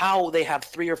how they have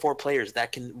 3 or 4 players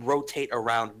that can rotate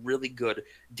around really good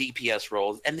DPS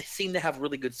roles, and they seem to have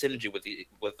really good synergy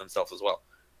with themselves as well.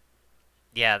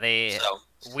 Yeah,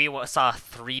 we saw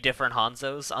 3 different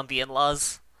Hanzos on the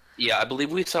Inlaws. Yeah, I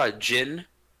believe we saw Jin.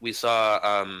 We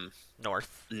saw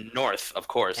North, of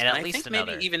course, and I least think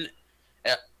another. Maybe even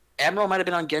Admiral might have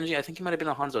been on Genji. I think he might have been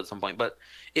on Hanzo at some point. But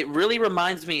it really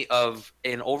reminds me of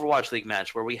an Overwatch League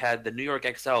match where we had the New York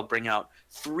XL bring out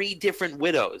 3 different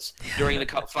widows during the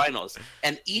Cup Finals,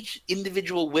 and each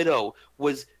individual widow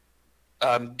was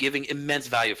giving immense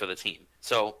value for the team.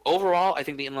 So overall, I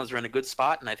think the Inlaws are in a good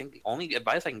spot, and I think the only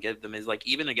advice I can give them is, like,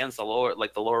 even against the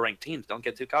lower ranked teams, don't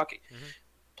get too cocky. Mm-hmm.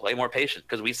 Play more patient,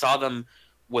 because we saw them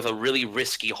with a really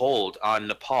risky hold on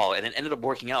Nepal, and it ended up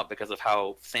working out because of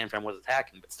how San Fran was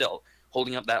attacking. But still,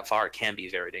 holding up that far can be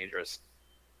very dangerous.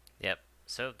 Yep.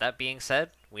 So that being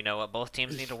said, we know what both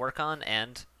teams need to work on,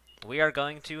 and we are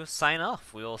going to sign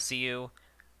off. We will see you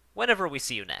whenever we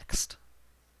see you next.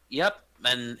 Yep,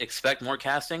 and expect more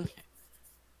casting.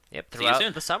 Yep,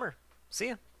 throughout the summer. See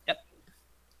ya.